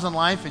trials in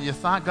life and you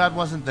thought God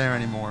wasn't there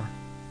anymore.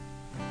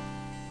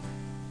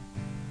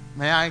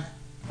 May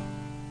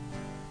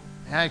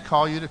I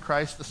call you to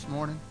Christ this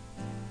morning?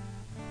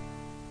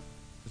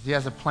 Because he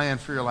has a plan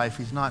for your life.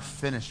 He's not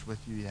finished with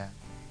you yet.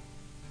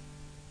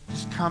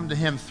 Just come to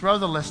him. Throw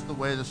the list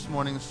away this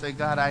morning and say,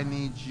 God, I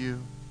need you.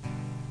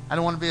 I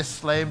don't want to be a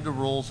slave to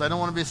rules. I don't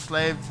want to be a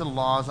slave to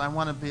laws. I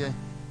want to be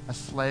a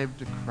slave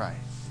to Christ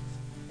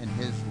and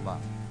his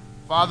love.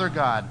 Father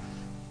God,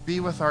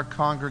 be with our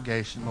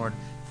congregation, Lord.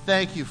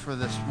 Thank you for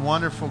this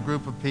wonderful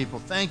group of people.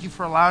 Thank you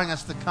for allowing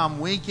us to come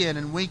week in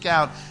and week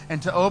out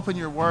and to open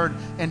your word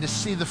and to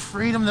see the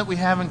freedom that we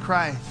have in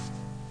Christ.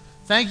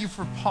 Thank you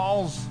for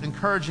Paul's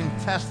encouraging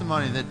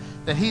testimony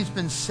that he's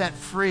been set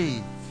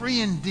free, free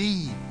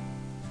indeed.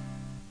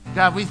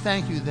 God, we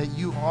thank you that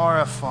you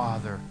are a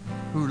Father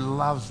who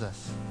loves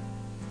us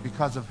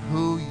because of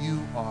who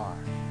you are.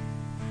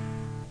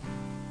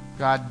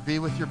 God, be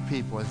with your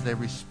people as they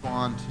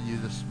respond to you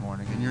this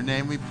morning. In your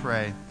name we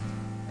pray.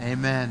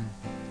 Amen.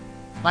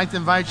 I'd like to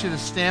invite you to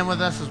stand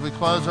with us as we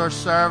close our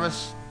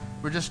service.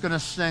 We're just going to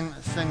sing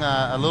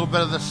a little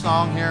bit of the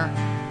song here.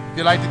 If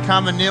you'd like to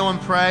come and kneel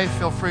and pray,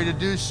 feel free to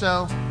do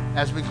so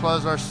as we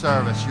close our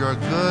service. You're a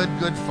good,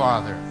 good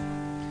Father.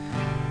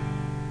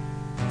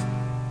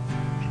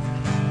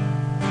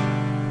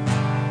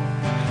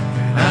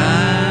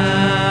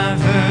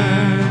 I've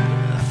heard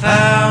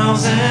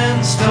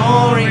 1,000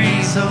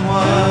 stories of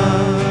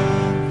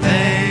what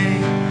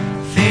they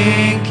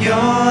think you're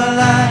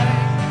like,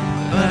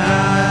 but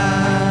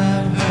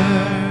I've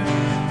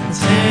heard a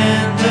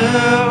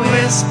tender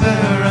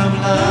whisper of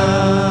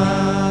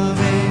love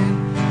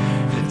in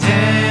the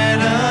dead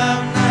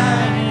of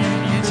night,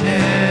 and you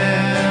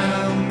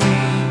tell me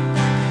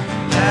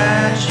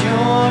that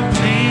you're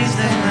pleased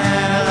and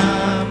that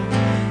I'm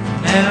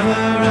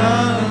never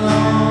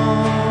alone.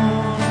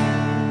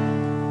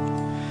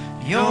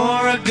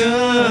 You're a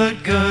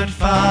good, good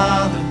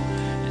Father.